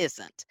who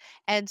isn't.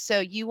 And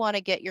so you want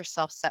to get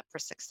yourself set for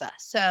success.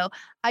 So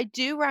I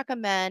do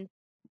recommend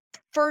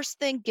first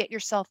thing, get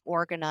yourself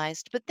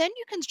organized, but then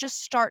you can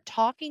just start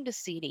talking to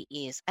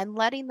CDEs and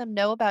letting them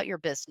know about your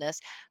business,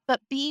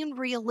 but being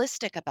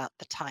realistic about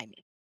the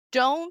timing.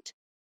 Don't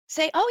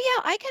say,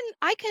 "Oh yeah,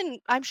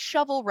 I'm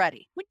shovel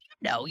ready." When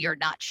you know you're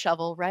not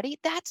shovel ready,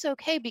 that's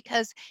okay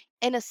because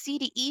in a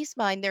CDE's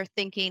mind, they're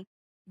thinking,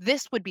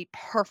 this would be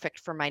perfect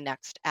for my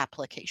next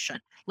application.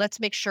 Let's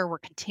make sure we're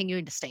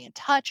continuing to stay in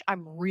touch.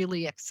 I'm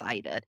really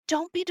excited.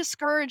 Don't be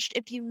discouraged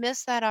if you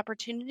miss that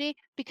opportunity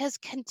because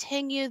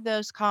continue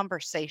those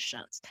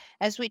conversations.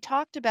 As we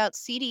talked about,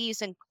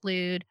 CDEs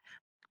include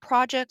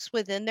projects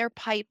within their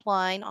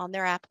pipeline on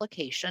their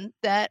application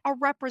that are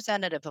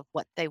representative of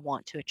what they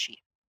want to achieve.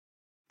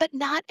 But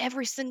not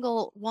every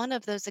single one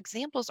of those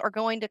examples are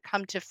going to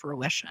come to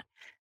fruition.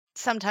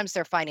 Sometimes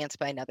they're financed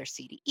by another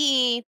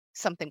CDE,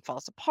 something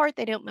falls apart,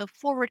 they don't move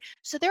forward.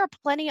 So there are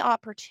plenty of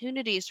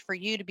opportunities for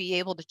you to be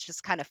able to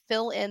just kind of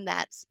fill in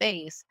that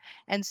space.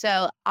 And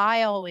so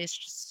I always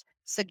just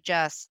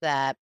suggest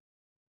that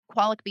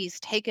Qualic Bees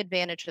take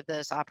advantage of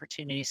those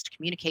opportunities to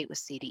communicate with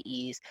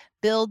CDEs,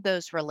 build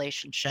those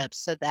relationships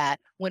so that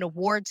when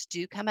awards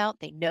do come out,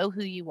 they know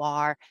who you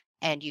are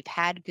and you've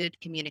had good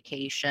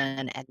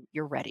communication and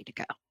you're ready to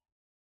go.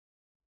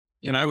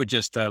 And I would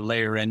just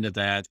layer into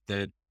that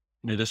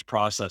this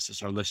process,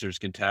 as our listeners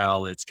can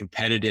tell, it's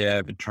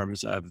competitive in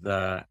terms of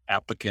the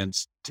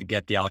applicants to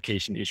get the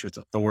allocation issuance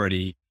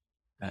authority.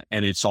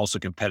 And it's also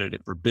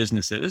competitive for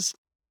businesses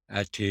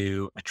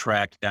to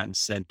attract that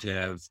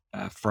incentive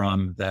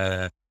from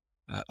the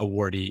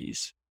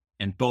awardees.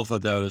 And both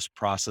of those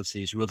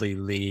processes really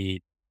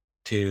lead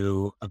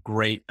to a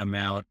great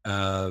amount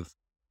of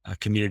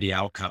community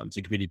outcomes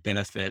and community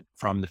benefit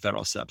from the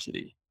federal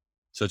subsidy.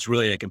 So it's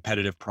really a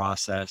competitive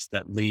process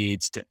that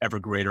leads to ever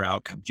greater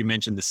outcomes. You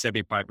mentioned the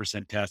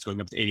 75% test going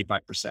up to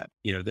 85%.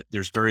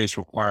 There's various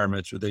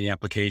requirements within the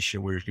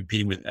application where you're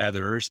competing with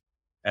others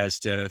as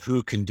to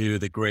who can do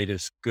the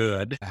greatest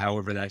good.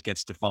 However, that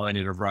gets defined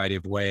in a variety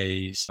of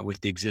ways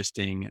with the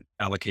existing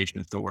allocation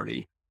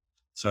authority.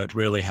 So it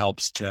really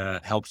helps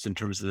in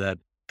terms of that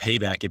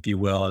payback, if you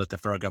will, that the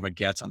federal government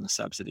gets on the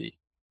subsidy.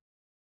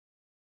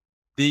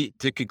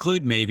 To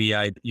conclude, maybe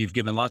you've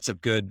given lots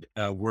of good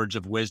words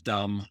of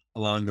wisdom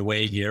along the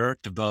way here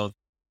to both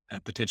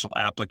potential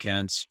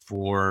applicants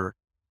for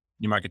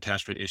New Market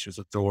Tax Credit Issuance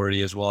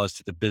Authority, as well as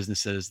to the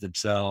businesses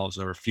themselves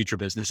or future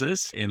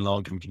businesses in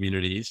low-income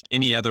communities.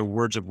 Any other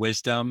words of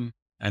wisdom?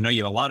 I know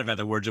you have a lot of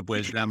other words of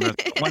wisdom, but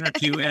one or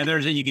two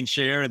others that you can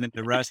share, and then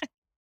the rest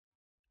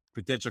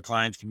potential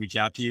clients can reach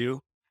out to you.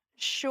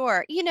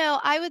 Sure.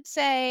 I would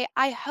say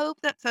I hope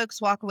that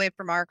folks walk away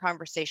from our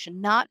conversation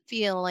not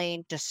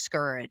feeling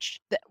discouraged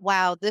that,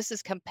 wow, this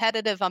is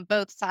competitive on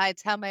both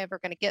sides. How am I ever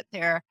going to get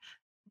there?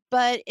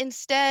 But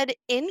instead,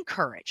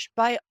 encouraged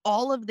by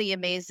all of the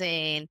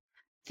amazing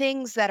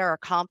things that are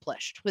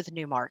accomplished with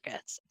new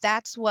markets.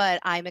 That's what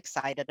I'm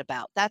excited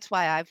about. That's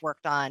why I've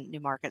worked on new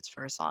markets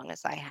for as long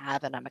as I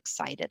have, and I'm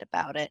excited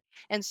about it.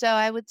 And so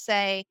I would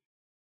say,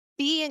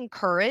 be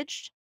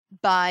encouraged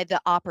by the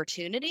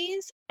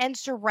opportunities and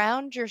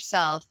surround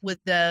yourself with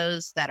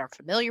those that are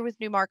familiar with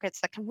new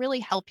markets that can really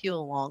help you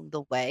along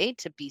the way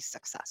to be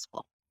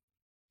successful.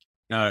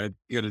 Good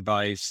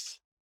advice.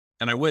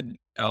 And I would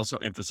also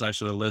emphasize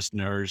to the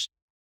listeners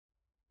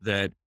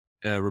that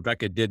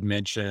Rebecca did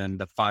mention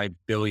the $5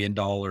 billion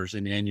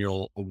in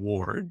annual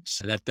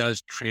awards. That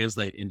does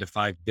translate into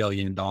 $5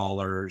 billion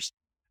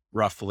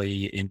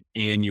roughly in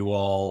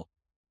annual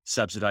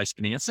subsidized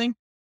financing.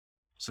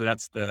 So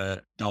that's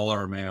the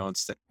dollar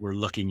amounts that we're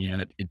looking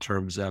at in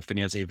terms of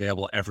financing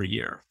available every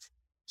year.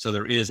 So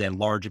there is a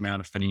large amount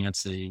of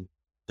financing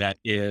that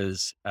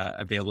is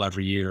available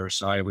every year.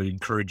 So I would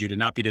encourage you to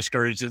not be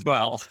discouraged as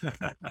well.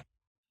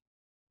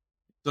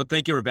 So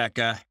thank you,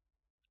 Rebecca.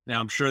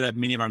 Now, I'm sure that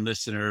many of our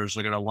listeners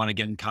are going to want to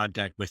get in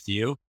contact with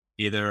you,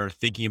 either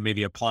thinking of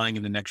maybe applying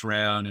in the next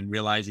round and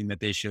realizing that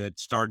they should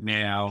start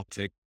now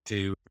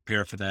to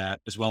prepare for that,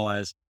 as well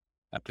as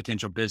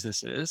potential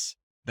businesses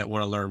that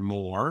want to learn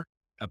more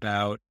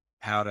about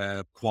how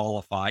to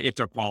qualify, if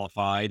they're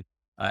qualified,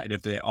 and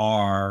if they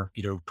are,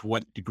 to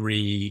what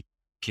degree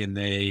can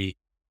they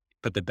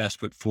put the best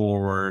foot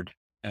forward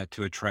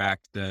to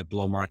attract the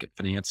below market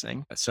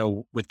financing.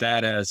 So with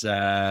that as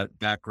a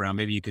background,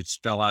 maybe you could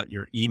spell out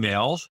your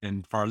email,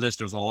 and for our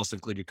listeners, I'll also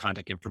include your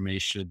contact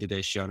information in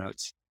today's show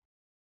notes.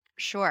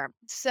 Sure.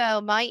 So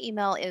my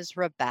email is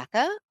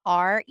Rebecca,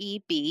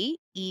 REBECCA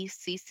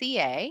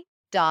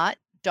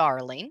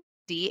 .darling,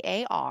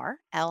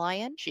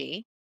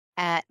 DARLING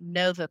at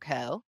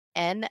Novoco,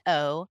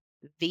 NOVOCO.com.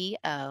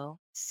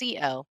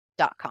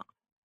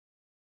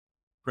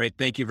 Great.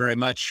 Thank you very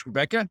much,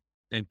 Rebecca.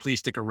 And please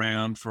stick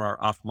around for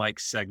our off mic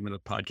segment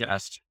of the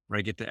podcast. where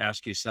I get to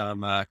ask you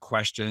some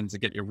questions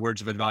and get your words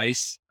of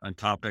advice on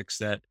topics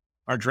that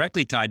are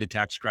directly tied to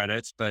tax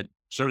credits, but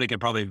certainly can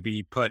probably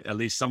be put, at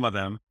least some of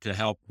them, to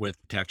help with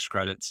tax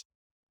credits.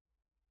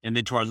 And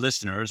then to our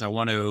listeners, I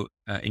want to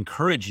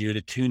encourage you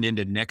to tune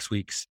into next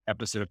week's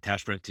episode of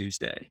Tax Credit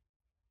Tuesday.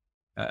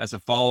 As a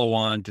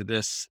follow-on to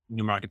this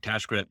New Market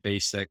Tax Credit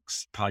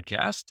Basics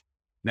podcast,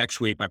 next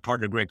week, my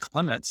partner, Greg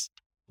Clements,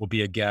 will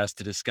be a guest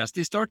to discuss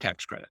the historic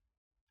tax credit.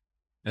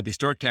 Now, the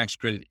historic tax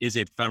credit is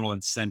a federal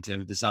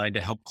incentive designed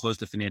to help close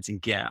the financing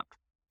gap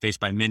faced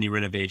by many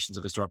renovations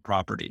of historic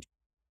property.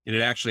 And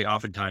it actually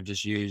oftentimes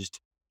is used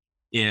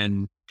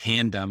in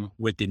tandem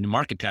with the New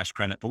Market Tax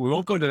Credit, but we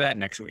won't go to that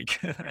next week.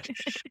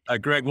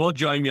 Greg will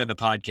join me on the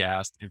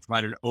podcast and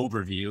provide an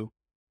overview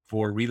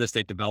for real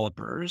estate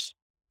developers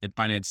and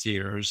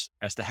financiers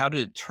as to how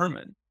to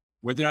determine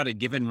whether or not a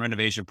given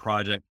renovation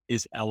project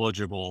is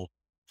eligible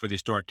for the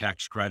historic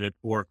tax credit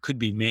or could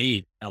be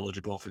made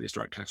eligible for the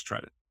historic tax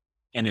credit.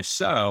 And if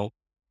so,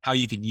 how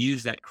you can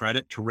use that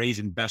credit to raise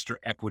investor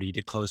equity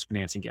to close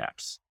financing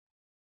gaps.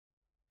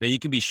 Now, you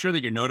can be sure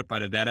that you're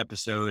notified of that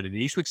episode and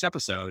each week's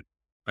episode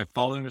by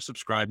following or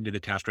subscribing to the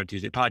Tax Credit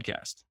Tuesday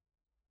podcast.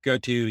 Go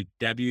to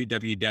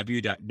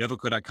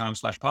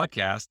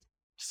www.novoco.com/podcast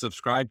to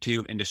subscribe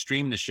to and to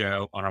stream the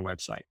show on our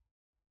website.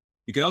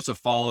 You can also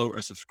follow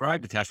or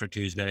subscribe to Tax Credit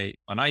Tuesday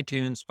on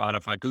iTunes,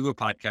 Spotify, Google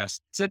Podcasts,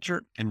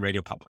 Stitcher, and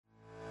Radio Public.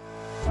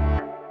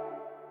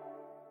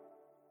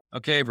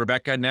 Okay,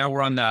 Rebecca, now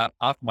we're on the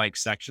off mic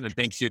section. And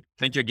thank you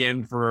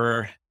again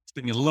for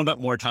spending a little bit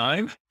more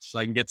time so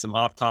I can get some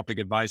off topic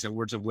advice and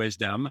words of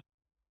wisdom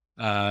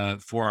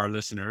for our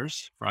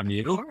listeners from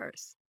you. Of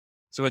course.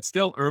 So it's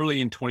still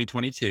early in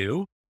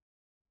 2022.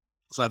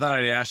 So I thought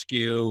I'd ask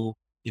you,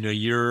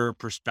 your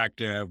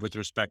perspective with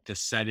respect to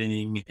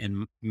setting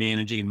and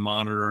managing and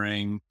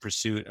monitoring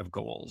pursuit of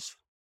goals.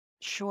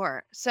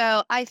 Sure.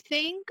 So I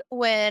think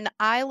when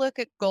I look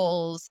at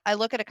goals, I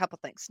look at a couple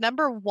things.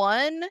 Number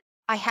one,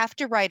 I have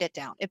to write it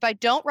down. If I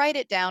don't write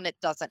it down, it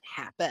doesn't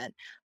happen.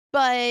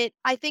 But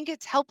I think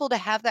it's helpful to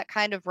have that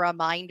kind of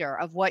reminder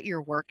of what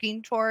you're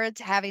working towards,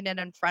 having it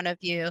in front of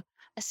you,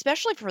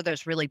 especially for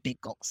those really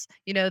big goals,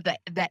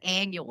 the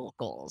annual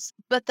goals.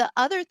 But the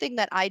other thing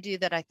that I do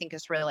that I think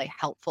is really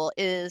helpful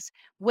is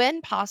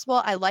when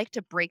possible, I like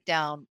to break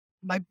down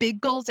my big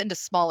goals into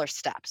smaller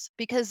steps,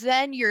 because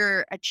then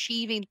you're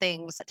achieving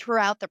things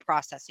throughout the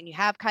process and you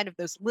have kind of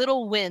those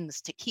little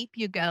wins to keep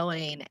you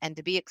going and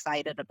to be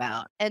excited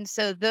about. And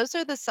so those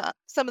are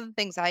some of the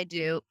things I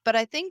do. But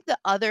I think the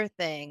other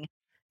thing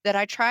that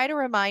I try to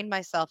remind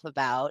myself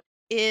about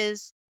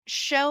is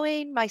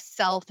showing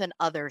myself and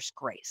others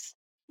grace.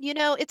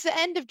 It's the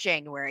end of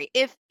January.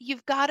 If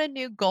you've got a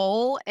new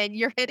goal and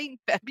you're hitting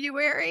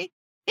February,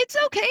 it's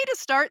okay to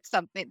start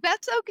something.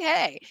 That's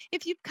okay.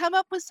 If you've come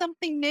up with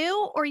something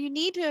new or you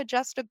need to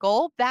adjust a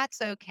goal,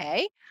 that's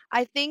okay.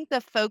 I think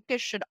the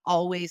focus should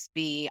always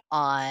be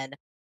on,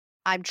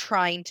 I'm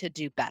trying to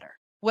do better,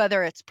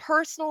 whether it's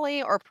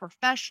personally or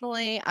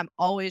professionally. I'm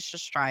always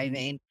just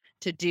striving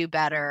to do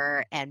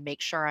better and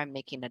make sure I'm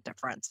making a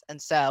difference. And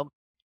so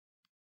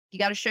you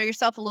got to show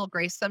yourself a little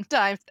grace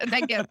sometimes and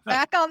then get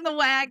back on the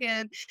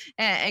wagon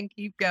and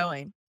keep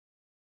going.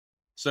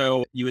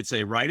 So you would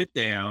say, write it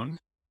down.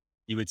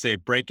 You would say,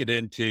 break it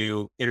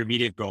into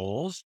intermediate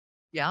goals.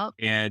 Yeah.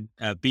 And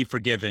be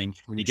forgiving.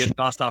 When you get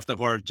tossed off the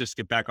horse, just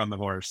get back on the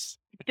horse.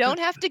 Don't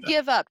have to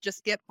give up.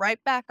 Just get right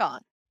back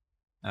on.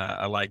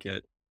 I like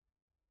it.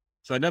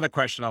 So another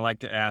question I like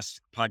to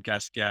ask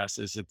podcast guests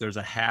is if there's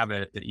a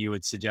habit that you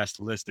would suggest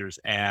listeners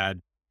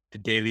add to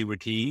daily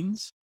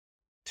routines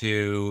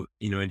to,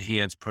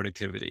 enhance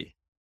productivity.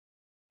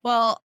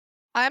 Well,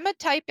 I'm a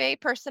type A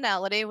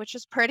personality, which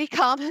is pretty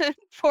common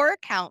for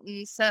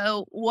accountants.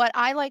 So what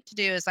I like to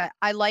do is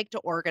I like to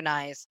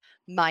organize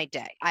my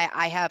day.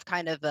 I have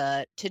kind of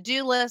a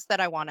to-do list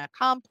that I want to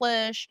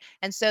accomplish.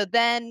 And so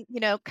then,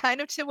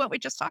 kind of to what we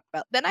just talked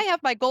about, then I have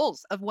my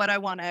goals of what I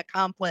want to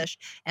accomplish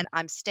and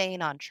I'm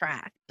staying on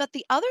track. But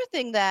the other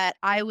thing that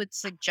I would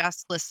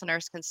suggest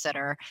listeners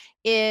consider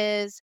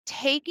is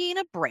taking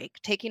a break,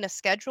 taking a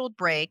scheduled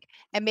break.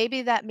 And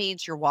maybe that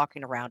means you're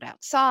walking around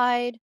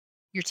outside,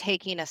 you're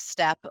taking a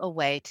step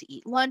away to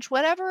eat lunch,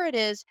 whatever it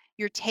is,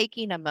 you're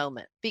taking a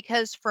moment.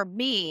 Because for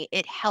me,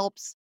 it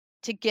helps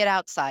to get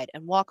outside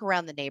and walk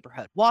around the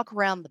neighborhood, walk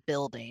around the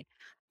building.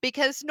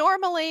 Because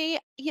normally,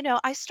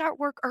 I start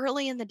work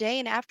early in the day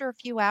and after a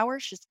few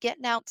hours, just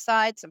getting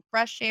outside, some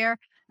fresh air,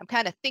 I'm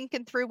kind of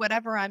thinking through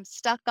whatever I'm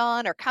stuck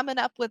on or coming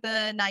up with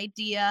an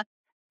idea.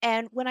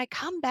 And when I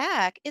come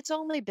back, it's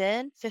only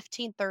been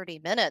 15, 30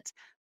 minutes,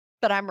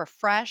 but I'm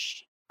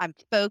refreshed, I'm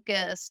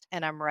focused,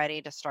 and I'm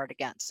ready to start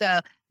again.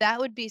 So that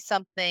would be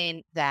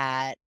something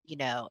that,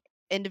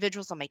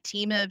 individuals on my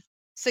team have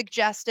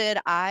suggested,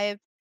 I've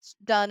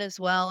done as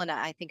well. And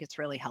I think it's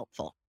really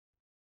helpful.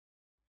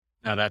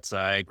 Now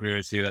I agree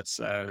with you. That's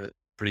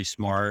pretty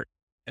smart.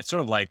 It's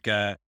sort of like,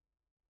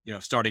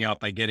 starting out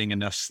by getting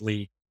enough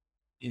sleep.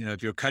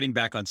 If you're cutting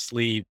back on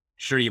sleep,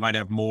 sure, you might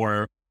have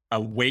more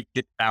awake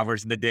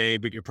hours in the day,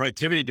 but your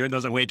productivity during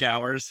those awake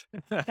hours.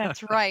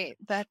 That's right.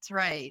 That's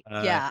right.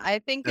 uh, Yeah, I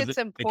think does it's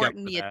it make up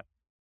important. for that?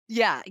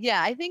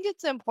 Yeah, I think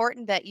it's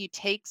important that you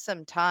take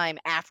some time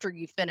after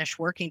you finish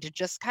working to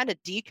just kind of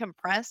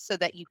decompress so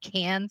that you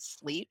can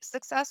sleep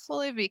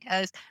successfully.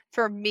 Because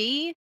for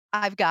me,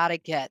 I've got to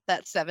get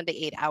that 7 to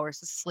 8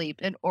 hours of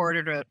sleep in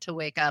order to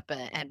wake up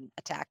and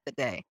attack the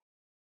day.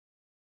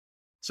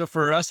 So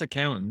for us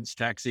accountants,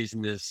 tax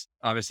season is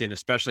obviously an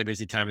especially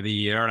busy time of the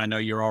year. And I know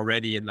you're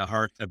already in the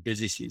heart of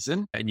busy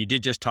season. And you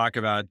did just talk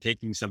about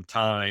taking some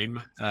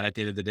time at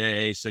the end of the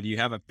day. So do you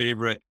have a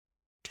favorite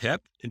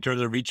tip in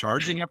terms of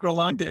recharging after a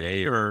long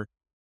day or?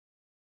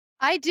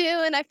 I do.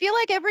 And I feel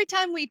like every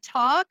time we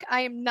talk, I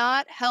am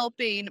not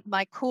helping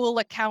my cool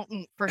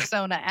accountant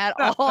persona at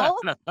all.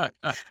 But,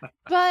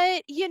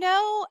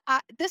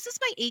 this is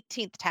my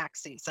 18th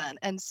tax season.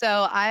 And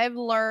so I've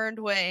learned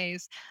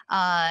ways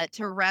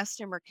to rest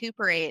and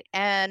recuperate.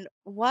 And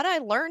what I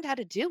learned how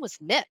to do was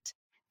knit.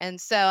 And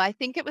so I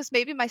think it was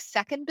maybe my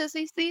second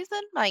busy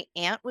season. My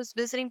aunt was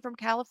visiting from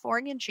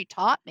California and she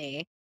taught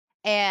me.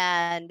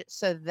 And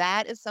so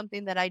that is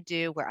something that I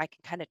do where I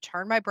can kind of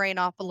turn my brain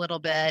off a little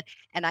bit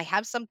and I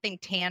have something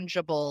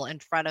tangible in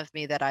front of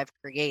me that I've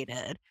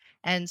created.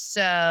 And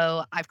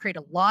so I've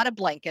created a lot of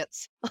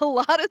blankets, a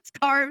lot of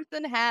scarves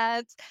and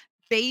hats.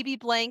 Baby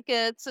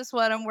blankets is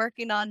what I'm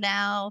working on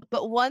now.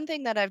 But one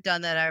thing that I've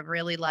done that I've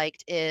really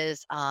liked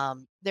is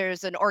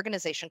there's an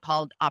organization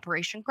called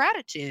Operation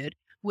Gratitude,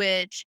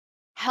 which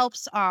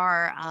helps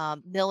our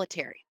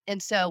military.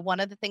 And so one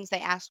of the things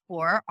they ask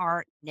for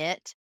are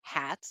knit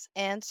hats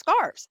and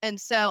scarves. And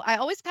so I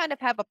always kind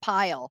of have a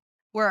pile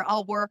where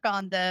I'll work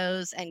on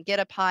those and get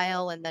a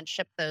pile and then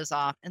ship those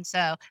off. And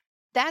so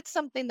that's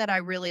something that I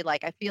really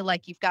like. I feel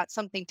like you've got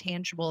something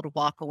tangible to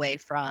walk away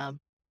from.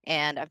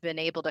 And I've been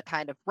able to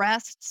kind of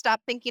rest,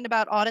 stop thinking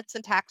about audits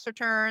and tax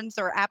returns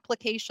or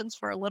applications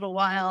for a little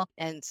while.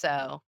 And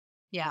so,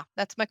 yeah,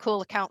 that's my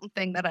cool accountant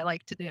thing that I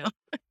like to do.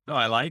 No,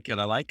 I like it.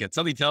 I like it.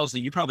 Something tells me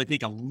you probably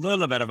think a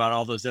little bit about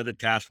all those other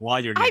tasks while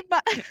you're I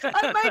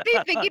might be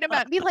thinking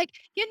about me like,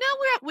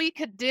 what we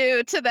could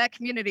do to that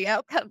community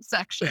outcome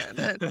section.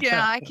 And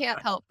yeah, I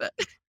can't help it.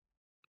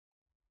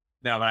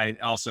 No, but I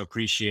also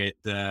appreciate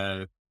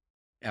how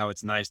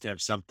it's nice to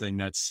have something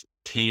that's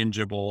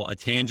tangible, a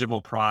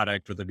tangible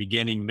product with a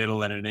beginning,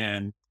 middle, and an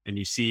end. And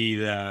you see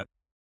the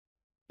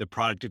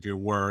product of your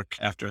work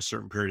after a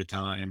certain period of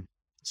time.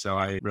 So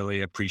I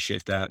really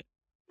appreciate that.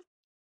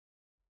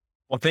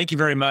 Well, thank you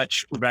very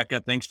much,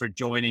 Rebecca. Thanks for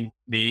joining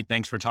me.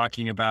 Thanks for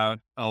talking about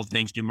all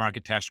things new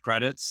market tax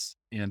credits.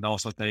 And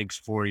also thanks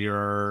for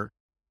your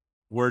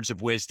words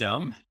of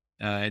wisdom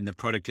in the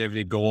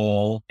productivity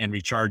goal and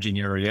recharging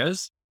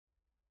areas.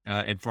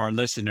 And for our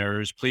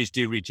listeners, please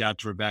do reach out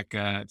to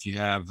Rebecca if you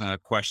have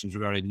questions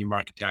regarding new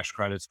market tax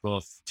credits,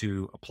 both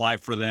to apply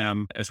for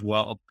them as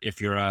well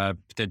if you're a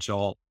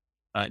potential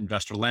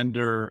investor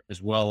lender,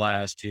 as well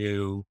as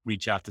to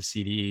reach out to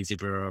CDEs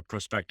if you're a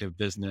prospective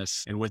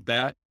business. And with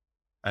that,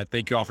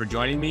 thank you all for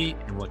joining me,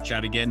 and we'll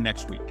chat again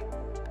next week.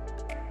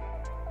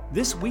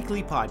 This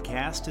weekly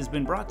podcast has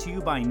been brought to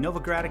you by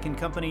Novogradac &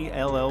 Company,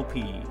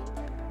 LLP.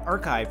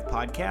 Archived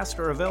podcasts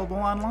are available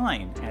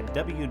online at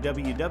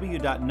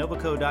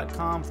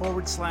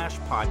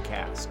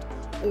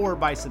www.novoco.com/podcast or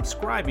by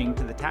subscribing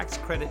to the Tax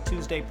Credit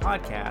Tuesday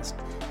podcast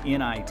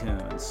in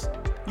iTunes.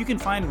 You can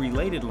find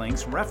related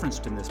links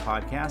referenced in this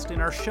podcast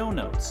in our show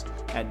notes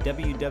at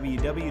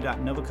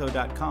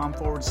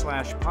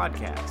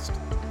www.novoco.com/podcast.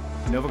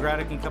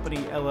 Novogradac & Company,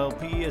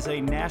 LLP is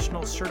a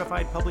national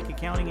certified public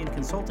accounting and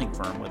consulting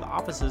firm with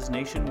offices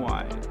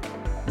nationwide.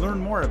 Learn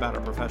more about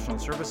our professional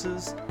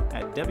services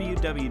at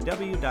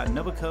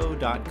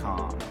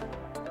www.novoco.com.